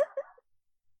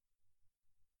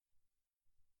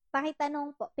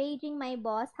 Pakitanong po, paging my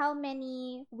boss, how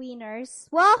many winners?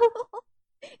 Wow!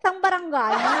 Isang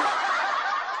barangay.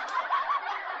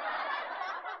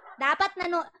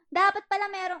 Dapat pala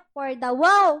merong for the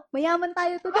wow! Mayaman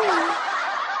tayo today.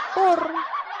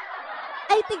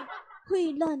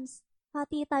 Huy, Lance.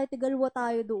 Hati tayo, tigalwa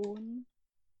tayo doon.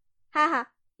 Haha.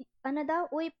 Ano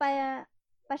daw? Uy,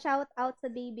 pa-shout out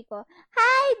sa baby ko.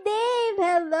 Hi, Dave!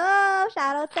 Hello!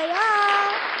 Shout out sa'yo!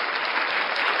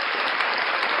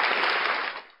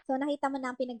 So, nakita mo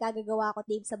na ang pinaggagawa ko,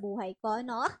 Dave, sa buhay ko,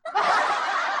 no?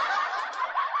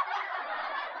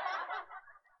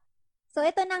 So,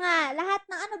 ito na nga. Lahat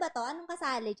ng ano ba to? Anong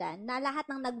kasali dyan? Na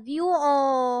lahat ng nag-view o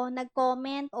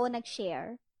nag-comment o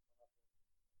nag-share?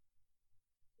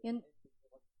 Yun.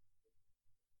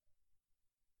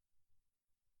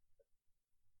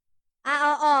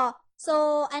 Oo.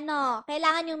 So,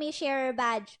 kailangan yung may share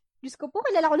badge. Diyos ko po,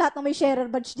 kilala ko lahat ng may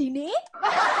share badge din eh.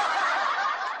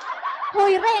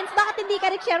 Hoy, Renz, bakit hindi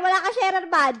ka nag-share? Wala ka sharer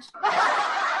badge.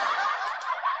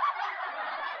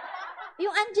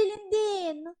 Yung Angeline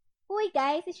din. Hoy,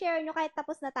 guys, i-share nyo kahit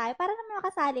tapos na tayo para naman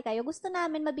makasali kayo. Gusto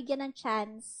namin mabigyan ng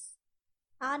chance.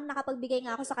 Nakapagbigay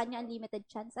nga ako sa kanya unlimited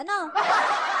chance. Ano?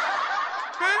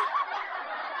 Ha?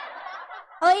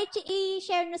 O,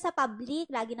 i-share nyo sa public.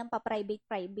 Lagi nang pa-private.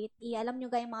 Alam nyo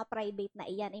guys, yung mga private na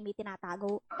iyan, may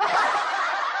tinatago.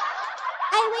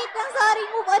 Ay, wait lang. Sorry,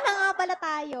 move on na nga pala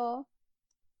tayo.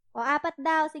 O, 4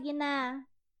 daw. Sige na.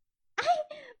 Ay,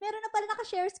 meron na pala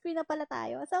naka-share screen na pala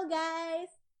tayo. So,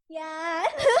 guys, yan.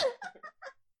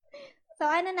 So,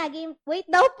 game? Wait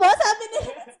daw po, sabi ni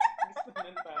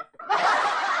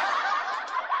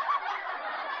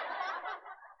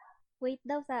Wait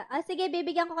daw sige,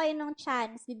 bibigyan ko kayo ng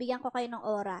chance. Bibigyan ko kayo ng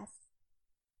oras.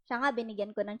 Siya nga,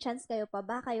 binigyan ko ng chance. Kayo pa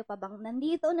ba? Kayo pa bang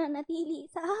nandito na natili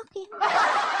sa akin?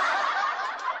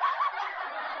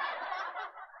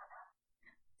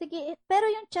 Sige, pero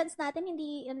yung chance natin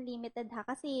hindi unlimited ha.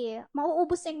 Kasi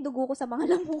mauubos na yung dugo ko sa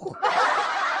mga lamok.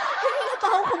 Hindi pa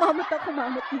ako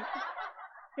kumamot dito.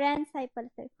 Rance, hi pala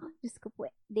sa'yo. Diyos ko po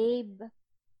eh. Dave.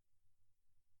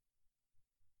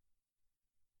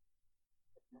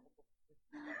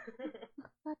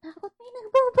 Matakot, may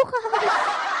nagbubukas.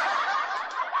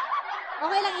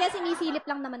 Okay lang yan, sinisilip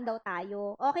lang naman daw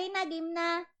tayo. Okay na, game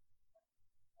na.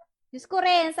 Diyos ko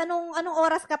rin, anong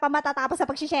oras ka pa matatapos sa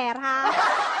pag-share, ha?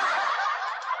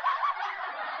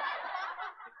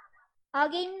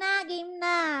 Game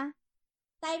na.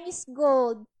 Time is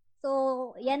gold.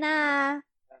 So, yan na.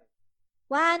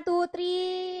 1, 2,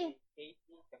 3.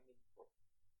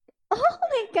 Oh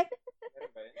my God.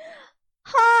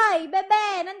 Hoy,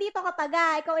 bebe, nandito ka pa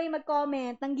ga. Ikaw ay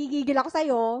mag-comment. Nanggigigil ako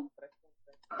sa'yo.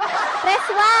 Press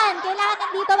 1. Kailangan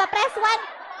nandito ba? Press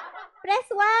 1. Press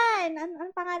 1.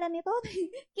 Anong pangalan nito?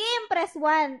 Kim, press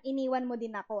 1. Iniwan mo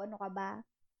din ako. Ano ka ba?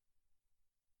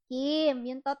 Kim,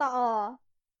 yung totoo.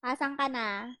 Asan ka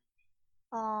na?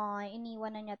 Oh,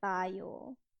 iniwan na niya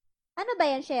tayo. Ano ba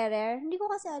yan, sharer? Hindi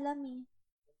ko kasi alam eh.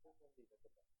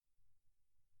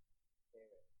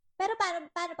 Pero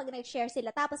paano pag nag-share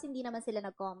sila tapos hindi naman sila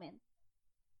nag-comment?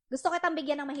 Gusto kitang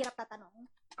bigyan ng mahirap na tanong.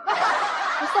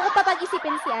 Gusto ko pa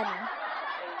pag-isipin si ano.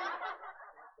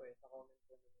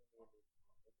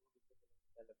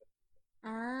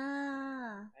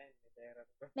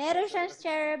 Meron siyang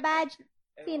share badge.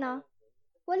 Sino?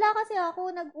 Wala kasi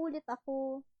ako. Nag-ulit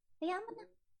ako. Kaya mo na.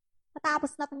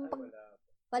 Matapos na itong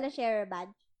wala share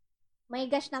badge. My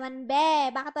gosh naman, be.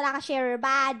 Bakit wala ka share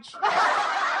badge?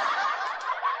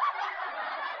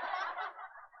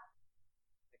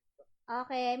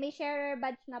 Okay, may sharer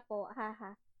badge na po.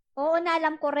 Haha. Oo na,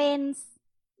 alam ko, Renz.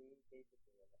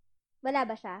 Wala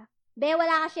ba siya? Be,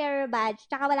 wala ka sharer badge.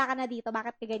 Tsaka wala ka na dito.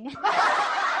 Bakit ka ganyan?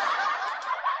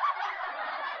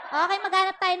 Okay,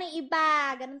 maghanap tayo ng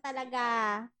iba. Ganun talaga.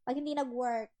 Pag hindi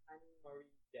nag-work.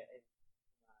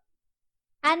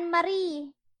 Anne-Marie.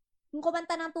 Yung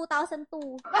kumanta ng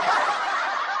 2002.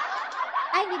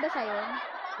 Ay, hindi ba siya yun?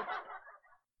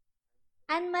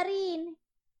 Anne-Marie.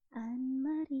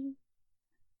 Anne-Marie.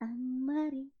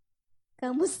 Anne-Marie.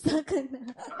 Kamusta ka na?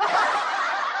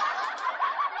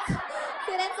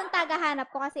 Si Renz ang tagahanap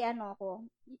ko kasi ano ko.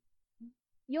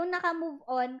 Yung naka-move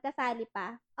on, kasali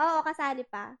pa. Oo, kasali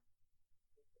pa.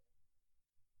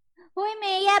 Hoy,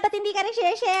 Mea, ba't hindi ka rin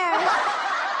share?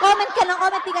 Comment ka ng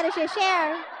comment, hindi ka rin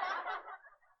share.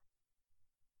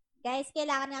 Guys,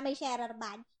 kailangan nga may sharer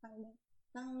badge.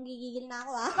 Nang gigigil na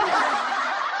ako, ah.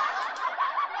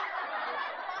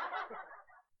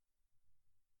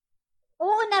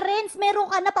 Oo na, Renz,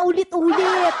 meron ka na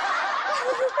paulit-ulit.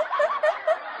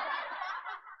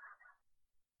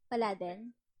 Wala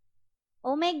din.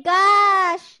 Oh my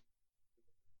gosh!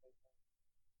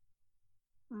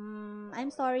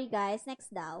 I'm sorry guys. Next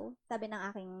daw. Sabi ng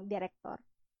aking director.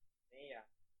 Mea.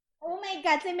 Oh my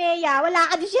God, si Mea. Wala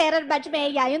ka di sharer badge,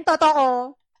 Mea. Yung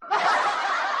totoo.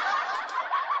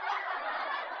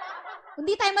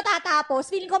 Hindi tayo matatapos.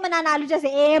 Feeling ko mananalo dyan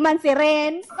si Eman, si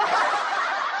Renz.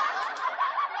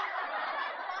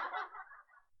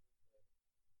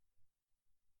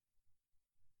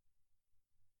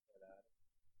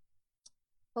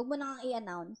 Huwag mo nang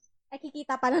i-announce. Ay,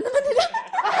 kikita pala naman nila.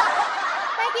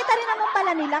 Nakikita rin naman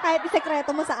pala nila kahit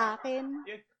isekreto mo sa akin.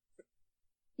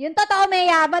 Yung totoo,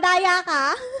 Mea. Madaya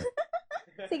ka.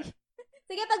 Sige.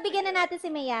 Sige, pagbigyan na natin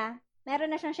si Mea. Meron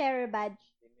na siyang sharer badge.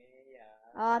 Si Mea.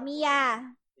 Oh,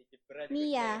 Mia.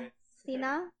 Mia.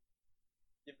 Sino?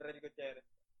 Gibran Gutierrez.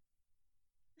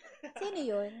 Sino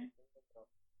yun?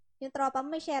 Yung tropa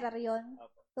mo, may sharer yun.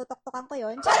 Tutok-tokan ko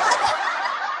yun.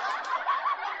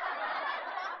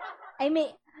 Ay,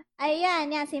 may, ayan,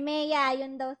 yan, si Mea,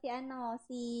 yun daw si, anong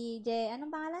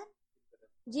pangalan?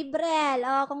 Jibrel.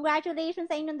 Oh, congratulations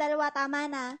sa inyong dalawa, tama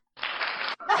na.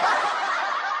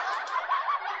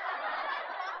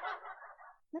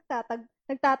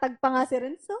 Nagtatag pa nga si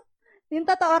Renz, oh. Yung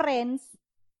totoo, Renz.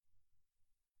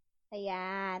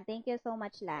 Ayan, thank you so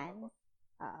much, Lance.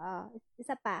 Oo,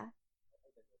 isa pa.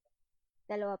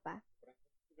 Dalawa pa.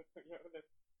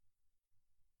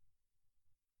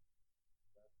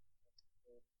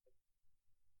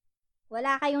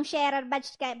 Wala kayong sharer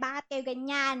badge. Bakit kayo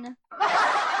ganyan?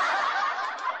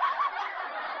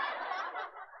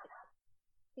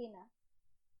 Sino?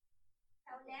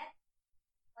 Sa ulit?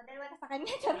 O, dalawa na sa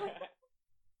kanya.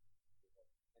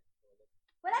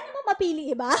 Wala namang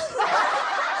mapili, iba?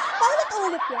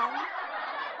 Paulit-ulit yan.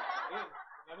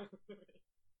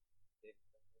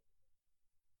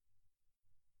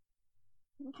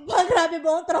 Grabe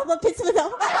mo, ang trauma pits mo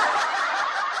daw.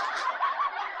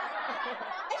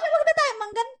 Huwag na tayo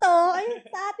mangganto. Ay,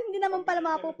 sa atin hindi naman pala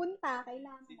mapupunta.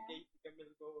 Kailangan na.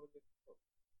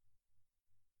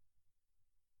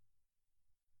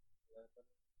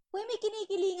 Uy, may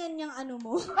kinikilingan niyang ano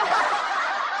mo.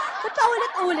 Ba't pa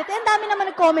ulit-ulit? Eh, ang dami naman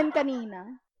nag-comment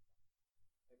kanina.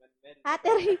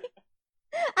 Ate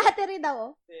Ri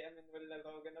daw. Si Emmanuel na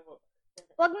tawagan na po.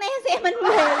 Huwag na yan si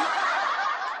Emmanuel.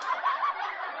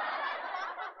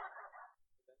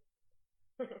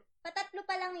 Patatlo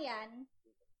pa lang yan.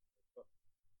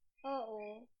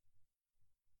 Oo.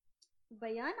 Ba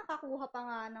yan? Nakakuha pa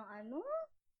nga ng ano?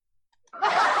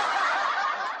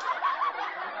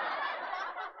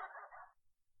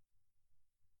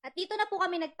 At dito na po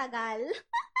kami nagtagal.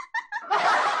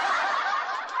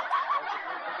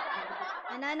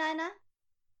 Ana?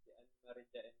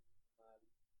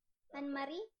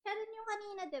 Anne-Marie? Siya rin yung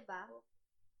kanina, diba?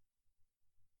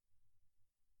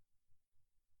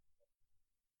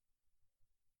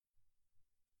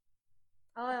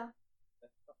 Oh.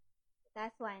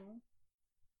 Last one.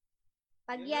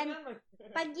 Pag yan,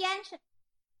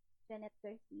 Janet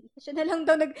Garcia. Siya na lang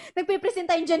daw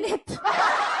nagpipresenta yung Janet.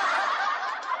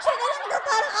 Siya na lang daw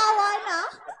parang awa na.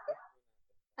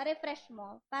 Refresh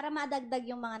mo para madagdag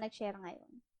yung mga nag-share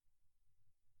ngayon.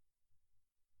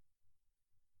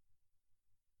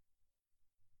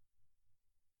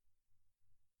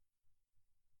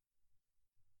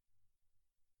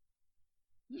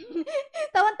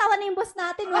 Tawan-tawa na yung boss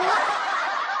natin, oh.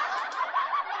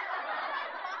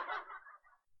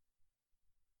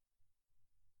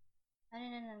 Ano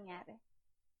na nangyari?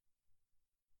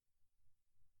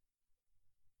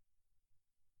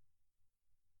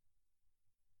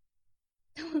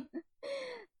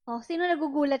 Oh, sino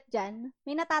nagugulat dyan?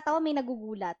 May natatawa, may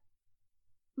nagugulat.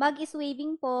 Mug is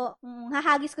waving po.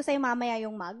 Hahagis ko sa'yo mamaya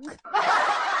yung mug.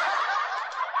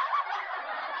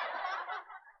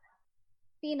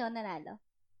 Sino nanalo?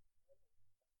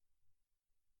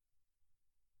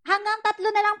 Hanggang 3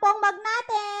 na lang po ang mug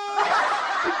natin!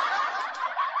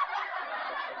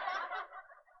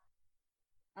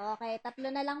 Okay, 3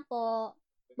 na lang po.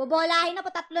 Bobolahin na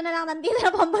po, 3 na lang. Nandito na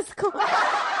po ang boss ko.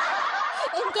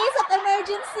 In case of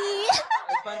emergency.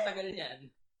 Ay, pantagal niyan.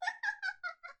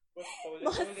 Boss.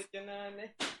 Ulit yan na,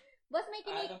 Boss, may,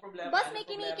 Anong problema? boss, Anong may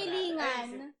problema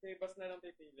kinikilingan. Si boss na lang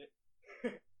pipili.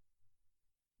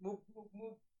 Move.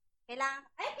 Kailangan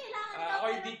Ako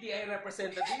yung DTI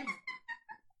representative.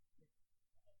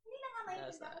 Hindi na nga may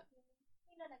Nasaan?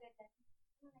 Sino nagagad?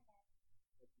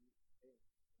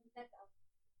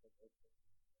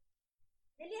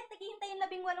 Dali at naghihintay yung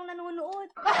 18 nanonood.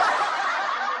 Kakanta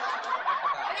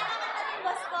na yung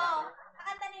boss ko.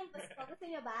 Kakanta na yung boss ko. Gusto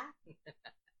niyo ba?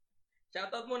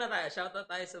 Shoutout muna tayo. Shoutout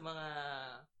tayo sa mga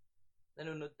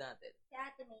nanonood natin. Si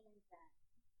Ate May nandyan.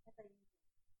 Ito yun.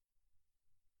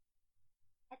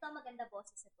 Ito ang maganda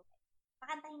boses ito.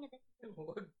 Pakantahin niyo din.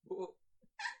 Huwag po.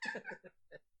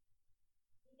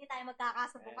 Hindi tayo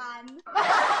magkakasubukan.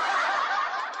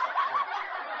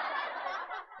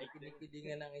 Ay,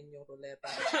 kinikilingan ng inyong ruleta.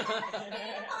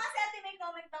 Ito kasi Ate May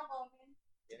comment ng comment.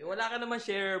 Wala ka naman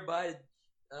share badge.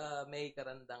 May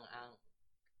karandang ang.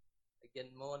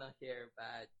 Lagyan mo ng share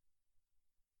badge.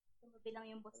 Tumabilang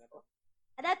yung boss ko.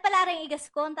 At pala rin igas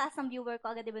ko, ang taas ng viewer ko,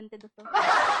 agad ibang to.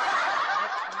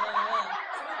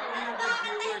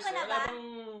 Pakakantahin ko na ba?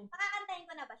 Pakakantahin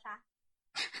ko na ba siya?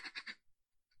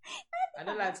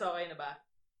 Ano, Lance? Okay na ba?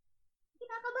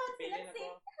 Kinakabahan sila Pili na si...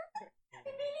 po.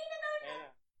 Pipili na daw. Ayan na.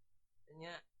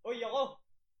 Kanya. Uy, ako!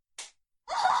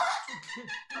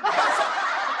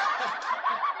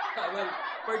 Well,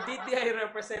 for DTI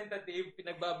representative,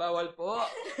 pinagbabawal po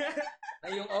na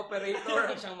yung operator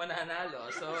ang siyang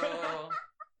mananalo. So,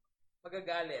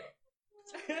 magagalit.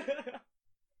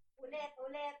 Ulit.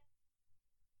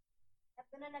 At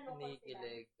doon na nalungkot sila.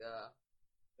 Kinikilig.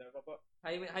 Diyan pa po.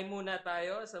 Hi muna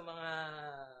tayo sa mga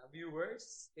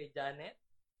viewers. Kay Janet.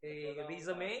 Kay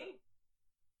Riza May.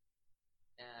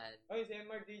 Yan. Uy, si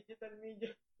MR Digital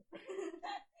Media.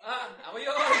 Ako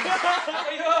yun! Ako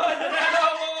yun! Nanalo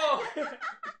ako!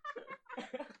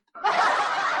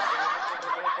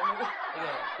 Sige,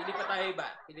 pili pa tayo iba.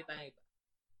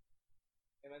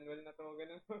 Emmanuel na tawagan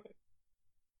na.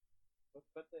 Boss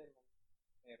ba ito,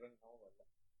 meron ako, wala.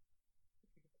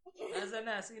 Nasaan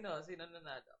na? Sino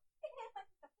nanalo?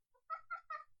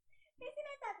 May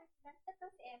sinasabi sila. Ito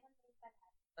si Eman rin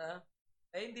pala.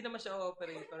 Hindi naman siya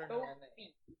operator na yan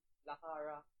eh.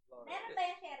 Lakara. Meron ba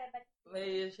yung share ba?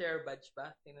 May share badge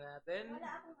ba? Tingnan natin.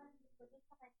 Wala akong ano dito. Doon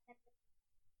sa kanya.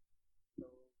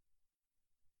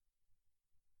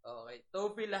 Okay.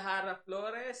 Topi Lahara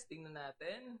Flores. Tingnan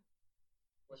natin.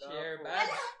 Wala Share po.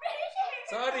 badge. Share!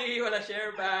 Sorry, wala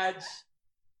share badge.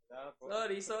 Wala po.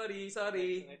 Sorry.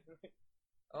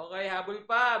 Okay, habol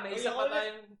pa. May Uy, isa ako pa ulit.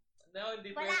 tayong... No, hindi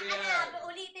Wala pwede ka yan. na.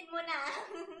 Ulitin mo na.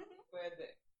 Pwede.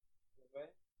 Diba?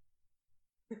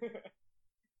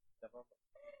 Diba po?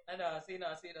 Ano? Sino?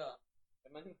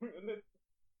 Emmanuel ulit.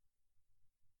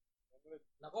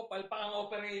 Naku, palpak ang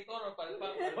operator.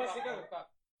 Palpak. Boss, ikaw.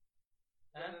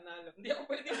 Ha? Nanalo. Hindi ako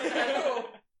pwede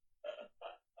manalo.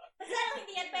 Kasi ano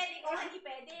hindi yan pwede kung hindi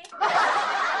pwede.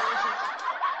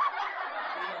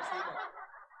 Sino?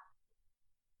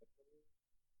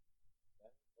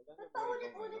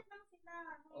 Nagpaulit-ulit lang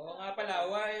sila. Oo nga pala,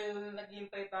 while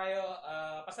naghihintay tayo,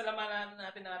 pasalamatan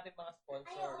natin ang ating mga Ay,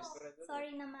 sponsors. oo.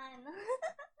 Sorry naman.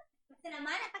 Kasi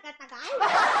naman, ang tagal-tagal.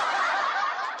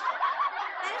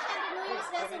 Pero syempre, New Year's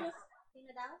resolution.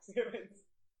 Sino daw? Si Renz.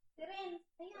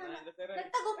 Ayan. Nanalo si Renz.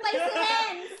 Nagtagumpay si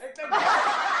Renz. Nagtagumpay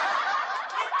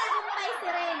si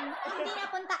Renz. Hindi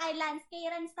napunta kay Lance. Kay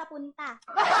Renz napunta.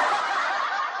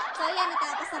 So, yan.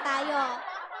 Natapos na tayo.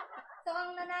 So,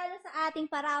 ang nanalo sa ating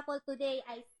paraffle today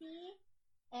ay si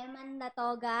Eman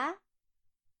Natoga.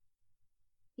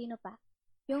 Sino pa?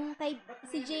 Yung kay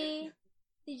si J.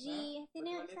 Si G. Sino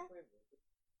yung isa?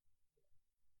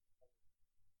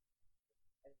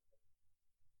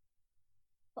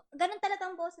 Ganun talaga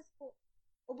ang boses ko.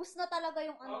 Ubus na talaga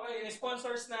yung ano. Okay, yung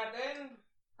sponsors natin.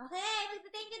 Okay,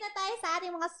 magta-thank you na tayo sa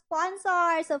ating mga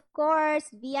sponsors. Of course,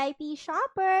 VIP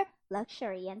Shopper,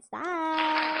 Luxury and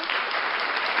Style.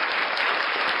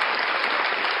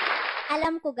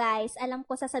 Alam ko guys,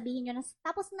 sasabihin nyo na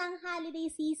tapos na ang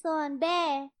holiday season.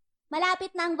 Be,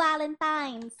 malapit na ang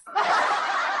Valentine's.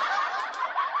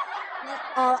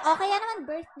 O kaya naman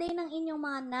birthday ng inyong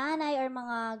mga nanay or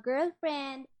mga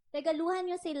girlfriend. regaluhan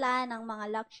nyo sila ng mga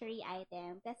luxury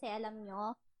item. Kasi alam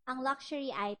nyo, ang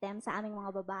luxury item sa aming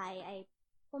mga babae ay,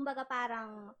 kumbaga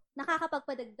parang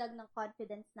nakakapagpadagdag ng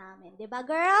confidence namin. 'Di ba,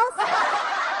 girls?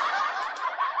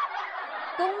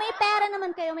 Kung may pera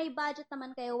naman kayo, may budget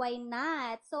naman kayo, why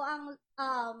not? So,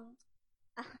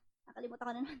 nakalimutan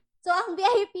ko na naman. So, ang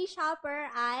VIP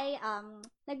shopper ay,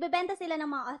 nagbebenta sila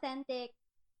ng mga authentic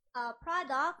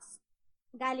products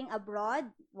galing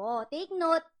abroad. Wow, take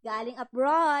note, galing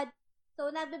abroad. So,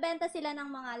 nagbebenta sila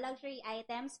ng mga luxury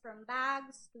items from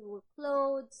bags to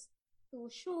clothes to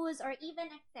shoes or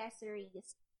even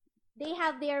accessories. They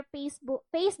have their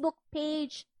Facebook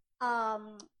page,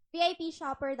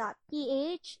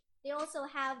 vipshopper.ph. They also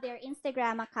have their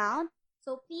Instagram account.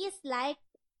 So, please like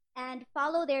and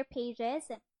follow their pages.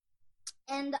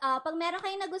 And pag meron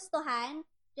kayong nagustuhan,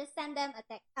 just send them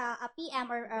a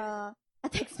PM or a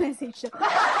text message.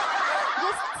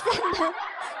 Just send them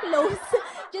close.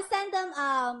 Just send them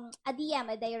a DM,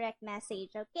 a direct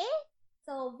message, okay?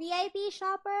 So, VIP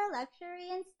shopper, luxury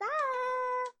and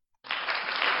style.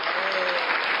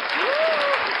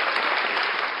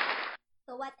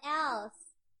 So, what else?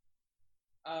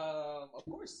 Of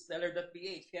course,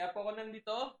 seller.ph. Kaya po ako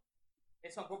nandito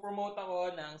is magpo-promote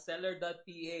ako ng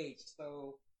seller.ph.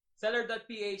 So,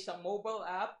 seller.ph ang mobile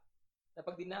app na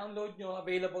pag di-download nyo,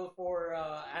 available for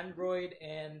Android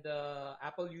and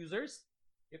Apple users.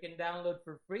 You can download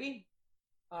for free.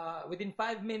 Within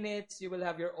 5 minutes, you will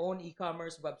have your own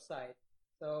e-commerce website.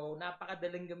 So,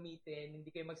 napakadaling gamitin. Hindi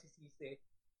kayo magsisisi.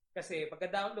 Kasi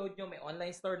pagka-download nyo, may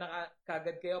online store na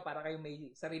kagad kayo para kayo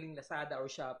may sariling Lazada or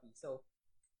Shopee. So,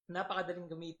 napakadaling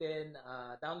gamitin.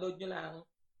 Download nyo lang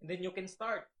and then you can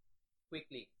start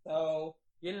quickly. So,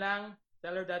 yun lang.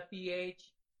 Seller.ph.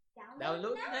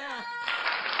 Download na!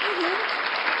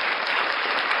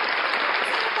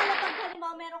 Kasi pala pag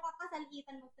halimbawa meron ka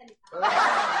kasalitan magsalita.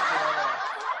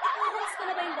 Host ko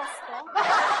na ba yung boss ko?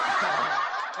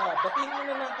 Batiin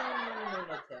muna natin yung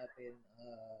nanonood sa atin.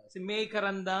 Si May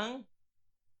Karandang,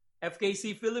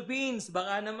 FKC Philippines,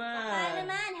 baka naman. Baka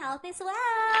naman, health is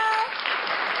wealth.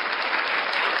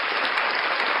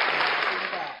 Sino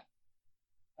ba?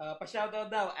 Pa-shoutout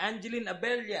daw, Angeline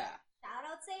Abella.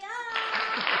 Shoutout sa'yo!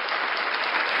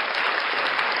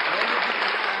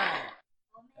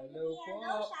 Hello po.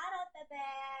 Hello, shoutout, bebe.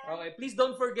 Okay, please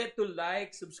don't forget to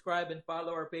like, subscribe, and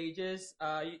follow our pages.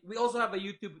 We also have a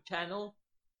YouTube channel.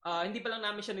 Hindi pa lang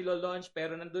namin siya nilo-launch,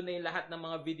 pero nandun na yung lahat ng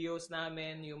mga videos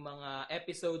namin, yung mga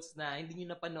episodes na hindi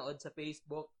nyo napanood sa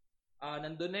Facebook.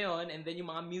 Nandun na yun. And then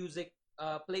yung mga music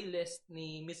playlist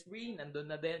ni Miss Ree, nandun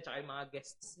na din, tsaka yung mga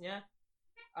guests niya.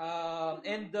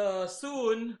 And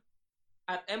soon,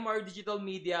 at MR Digital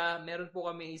Media, meron po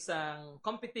kami isang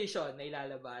competition na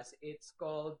ilalabas. It's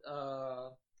called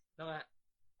the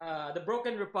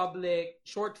Broken Republic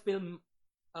Short Film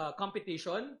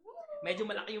Competition. Medyo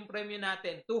malaki yung premyo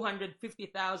natin.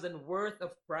 250,000 worth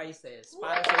of prizes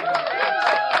para sa inyo.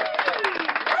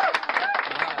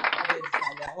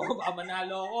 Baka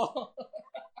manalo ako.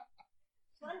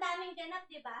 So, ang daming ganap,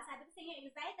 di ba? Sabi ko sa inyo,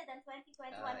 excited ang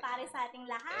 2021 para sa ating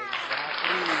lahat.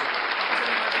 Exactly.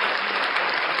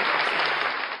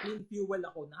 Clean fuel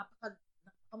ako.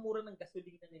 Napakamura ng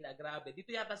gasolina nila. Grabe. Dito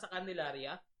yata sa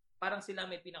Candelaria, parang sila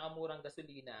may pinakamurang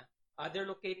gasolina. They're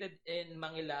located in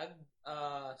Mangilag,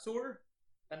 Sur,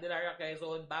 Candelaria,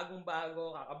 Quezon.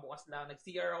 Bagong-bago, kakabukas lang.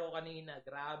 Nag-CR ako kanina.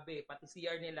 Grabe. Pati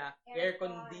CR nila, air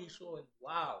condition.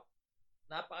 Wow.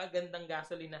 Napakagandang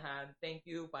gasolinahan. Thank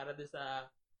you para doon sa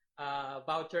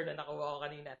voucher na nakuha ko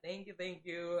kanina. Thank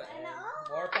you. And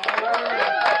more power.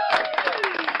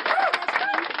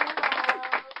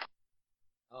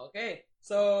 Okay.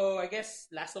 So, I guess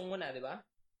last song muna, di ba?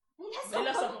 May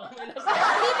last song.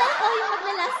 Hindi ba ako yung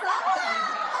maglalasong?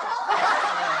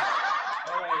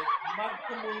 Alright. Mag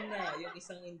ko muna yung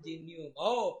isang ingenium.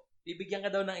 Bibigyan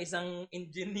ka daw ng isang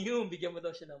ingenium. Bigyan mo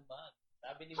daw siya ng mag.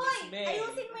 Sabi ni Miss May.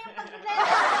 Ayusin mo yung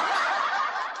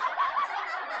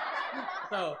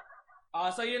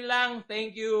So yun lang.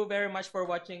 Thank you very much for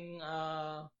watching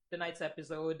tonight's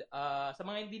episode. Sa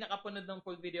mga hindi nakapanood ng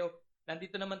full video,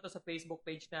 nandito naman to sa Facebook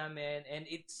page namin and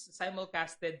it's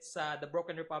simulcasted sa The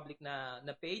Broken Republic na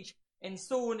page. And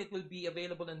soon, it will be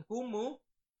available on Kumu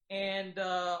and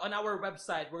on our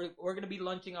website. We're gonna be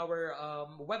launching our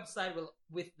website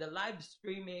with the live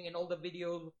streaming and all the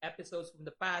video episodes from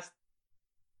the past.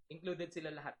 Included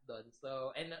sila lahat doon.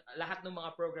 So, and lahat ng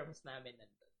mga programs namin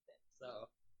nandun din. So,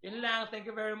 yun lang. Thank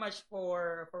you very much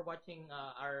for watching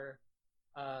our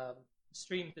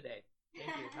stream today. Thank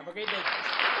you. Have a great day, guys.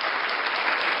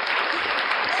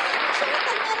 Actually,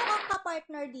 pag meron kang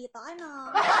ka-partner dito,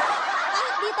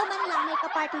 kahit dito man lang may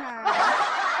ka-partner.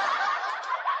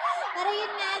 Pero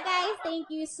yun nga guys, thank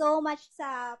you so much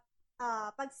sa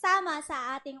pagsama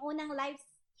sa ating unang live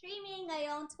streaming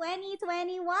ngayong 2021!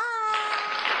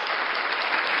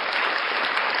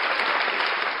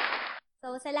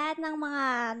 So, sa lahat ng mga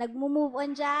nagmo-move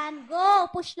on dyan, go!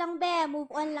 Push lang be! Move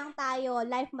on lang tayo.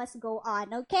 Life must go on,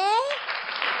 okay?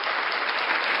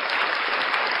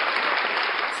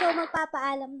 So,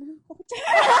 magpapaalam na ako.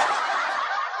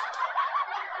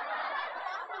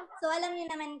 So, alam niyo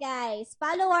naman guys,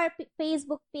 follow our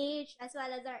Facebook page as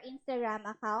well as our Instagram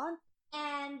account.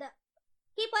 And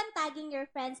keep on tagging your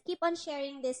friends. Keep on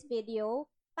sharing this video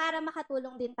para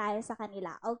makatulong din tayo sa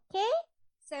kanila. Okay?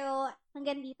 So,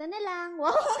 hanggang dito na lang.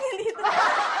 Wow, hanggang dito na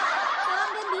lang. So,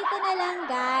 hanggang dito na lang,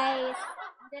 guys.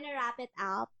 I'm gonna wrap it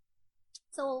up.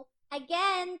 So,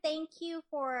 again, thank you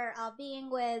for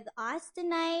being with us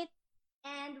tonight.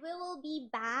 And we will be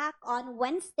back on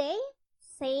Wednesday.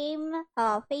 Same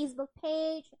Facebook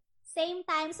page. Same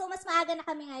time. So, mas maaga na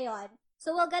kami ngayon.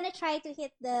 So, we're gonna try to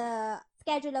hit the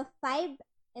schedule of 5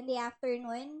 in the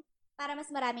afternoon para mas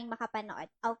maraming makapanood.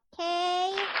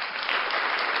 Okay?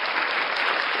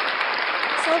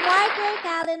 So, mark your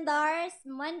calendars.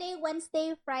 Monday,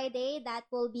 Wednesday, Friday. That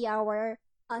will be our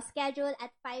schedule at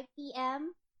 5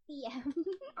 p.m.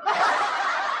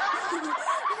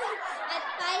 At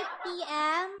 5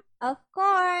 p.m. Of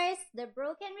course, the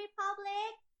Broken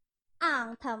Republic.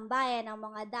 Ang tambayan ng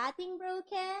mga dating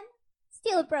broken,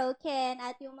 still broken,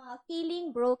 at yung mga feeling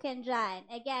broken dyan.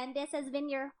 Again, this has been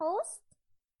your host,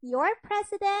 your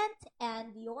president,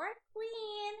 and your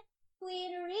queen,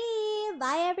 Queen Ree.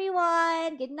 Bye,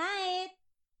 everyone. Good night.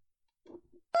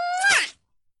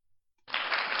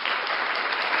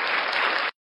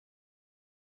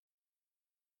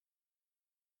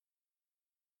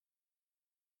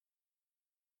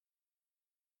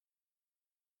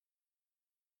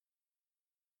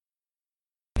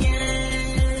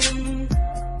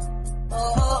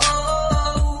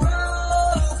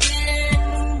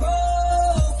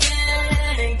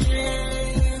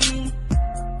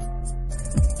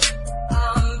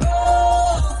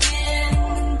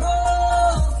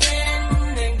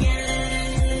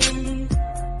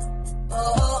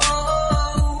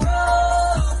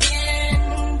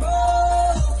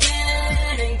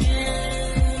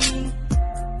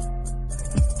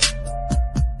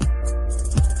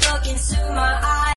 Into my